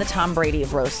that I'm the Tom Brady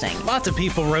of roasting. Lots of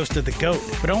people roasted the GOAT,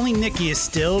 but only Nikki is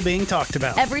still being talked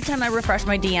about. Every time I refresh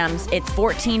my DMs, it's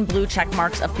 14 blue check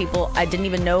marks of people I didn't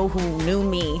even know who knew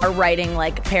me are writing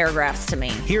like paragraphs to me.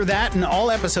 Hear that in all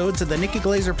episodes of the Nikki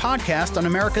Glaser Podcast on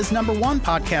America's #1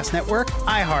 podcast network,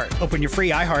 iHeart. Open your free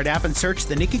iHeart app and search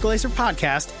the Nikki Glaser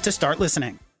Podcast to start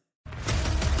listening.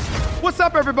 What's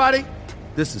up, everybody?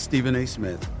 This is Stephen A.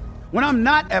 Smith. When I'm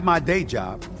not at my day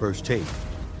job, First Take,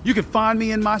 you can find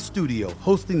me in my studio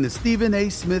hosting the Stephen A.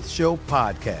 Smith Show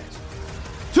podcast.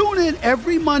 Tune in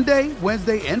every Monday,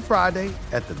 Wednesday, and Friday,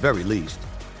 at the very least,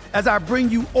 as I bring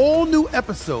you all new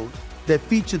episodes that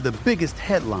feature the biggest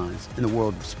headlines in the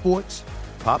world of sports,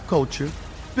 pop culture,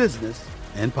 business,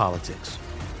 and politics.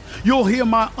 You'll hear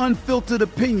my unfiltered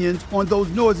opinions on those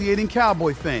nauseating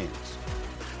Cowboy fans,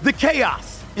 the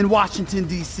chaos in Washington,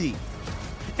 D.C.,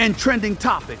 and trending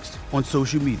topics on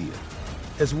social media,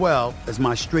 as well as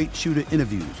my straight shooter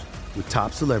interviews with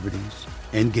top celebrities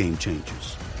and game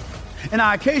changers. And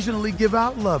I occasionally give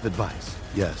out love advice.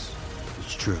 Yes,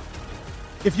 it's true.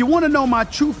 If you want to know my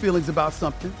true feelings about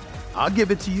something, I'll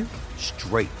give it to you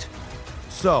straight.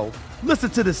 So listen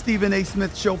to the Stephen A.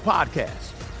 Smith Show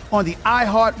podcast on the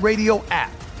iHeartRadio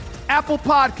app, Apple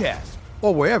Podcasts,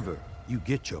 or wherever you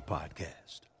get your podcast.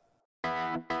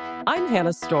 I'm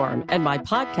Hannah Storm, and my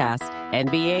podcast,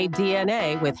 NBA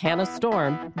DNA with Hannah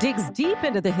Storm, digs deep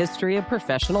into the history of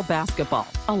professional basketball,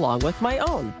 along with my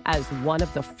own, as one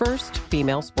of the first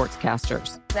female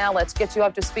sportscasters. Now let's get you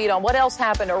up to speed on what else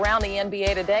happened around the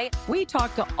NBA today. We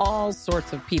talk to all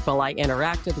sorts of people I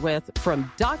interacted with,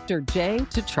 from Dr. J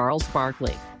to Charles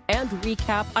Barkley. and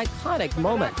recap iconic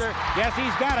moments. Yes,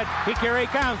 he's got it. Here he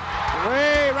comes.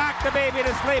 Way rock the baby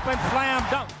to sleep and slam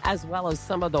dunk. As well as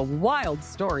some of the wild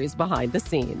stories behind the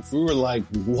scenes. We were like,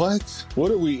 what?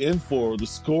 What are we in for? The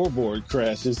scoreboard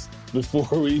crashes before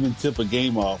we even tip a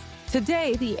game off.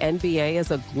 Today, the NBA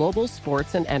is a global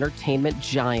sports and entertainment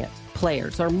giant.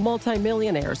 Players are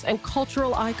multimillionaires and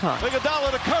cultural icons.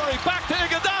 Iguodala to Curry, back to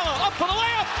Iguodala, up for the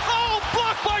layup. Oh,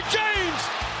 blocked by James.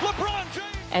 LeBron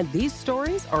James. And these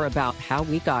stories are about how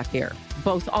we got here,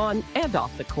 both on and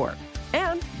off the court.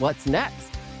 And what's next?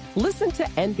 Listen to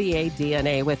NBA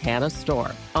DNA with Hannah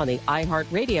Storm on the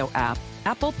iHeartRadio app,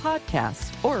 Apple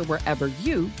Podcasts, or wherever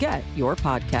you get your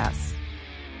podcasts.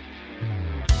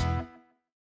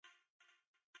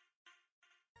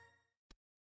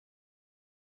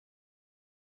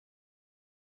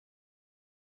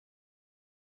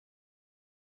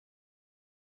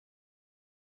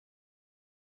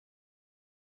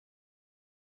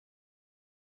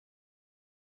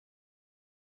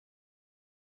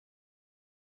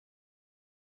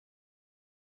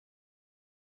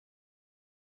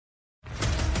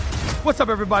 What's up,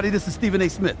 everybody? This is Stephen A.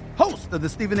 Smith, host of the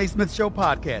Stephen A. Smith Show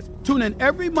podcast. Tune in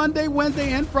every Monday,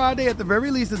 Wednesday, and Friday at the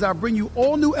very least as I bring you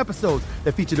all new episodes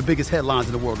that feature the biggest headlines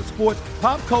in the world of sports,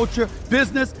 pop culture,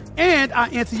 business, and I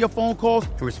answer your phone calls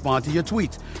and respond to your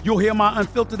tweets. You'll hear my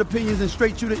unfiltered opinions and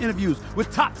straight-shooter interviews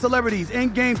with top celebrities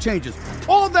and game changers.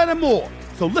 All that and more.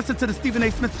 So listen to the Stephen A.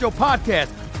 Smith Show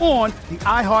podcast on the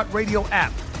iHeartRadio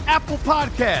app, Apple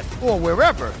Podcasts, or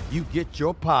wherever you get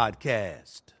your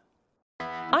podcast.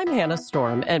 I'm Hannah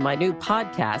Storm, and my new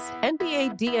podcast,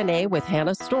 NBA DNA with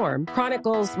Hannah Storm,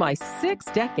 chronicles my 6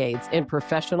 decades in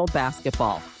professional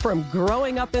basketball. From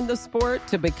growing up in the sport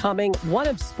to becoming one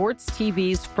of sports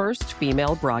TV's first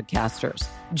female broadcasters.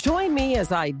 Join me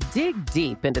as I dig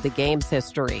deep into the game's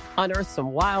history, unearth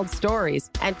some wild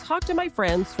stories, and talk to my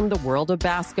friends from the world of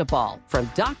basketball, from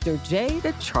Dr. J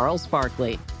to Charles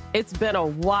Barkley. It's been a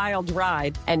wild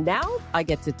ride, and now I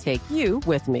get to take you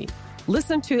with me.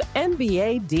 Listen to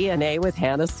NBA DNA with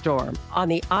Hannah Storm on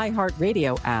the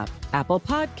iHeartRadio app, Apple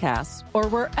Podcasts, or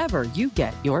wherever you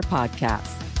get your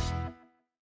podcasts.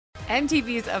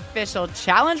 MTV's official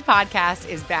Challenge podcast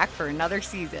is back for another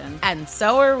season. And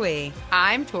so are we.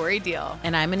 I'm Tori Deal.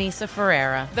 And I'm Anissa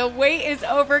Ferreira. The wait is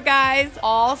over, guys.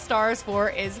 All Stars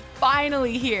 4 is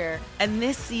finally here. And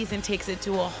this season takes it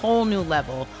to a whole new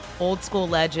level. Old school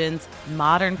legends,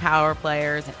 modern power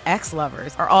players, and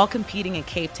ex-lovers are all competing in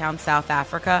Cape Town, South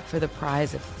Africa for the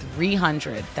prize of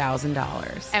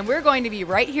 $300,000. And we're going to be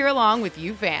right here along with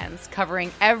you fans,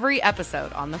 covering every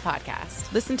episode on the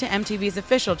podcast. Listen to MTV's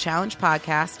official Challenge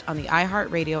podcast on the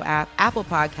iHeartRadio app, Apple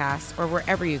Podcasts, or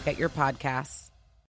wherever you get your podcasts.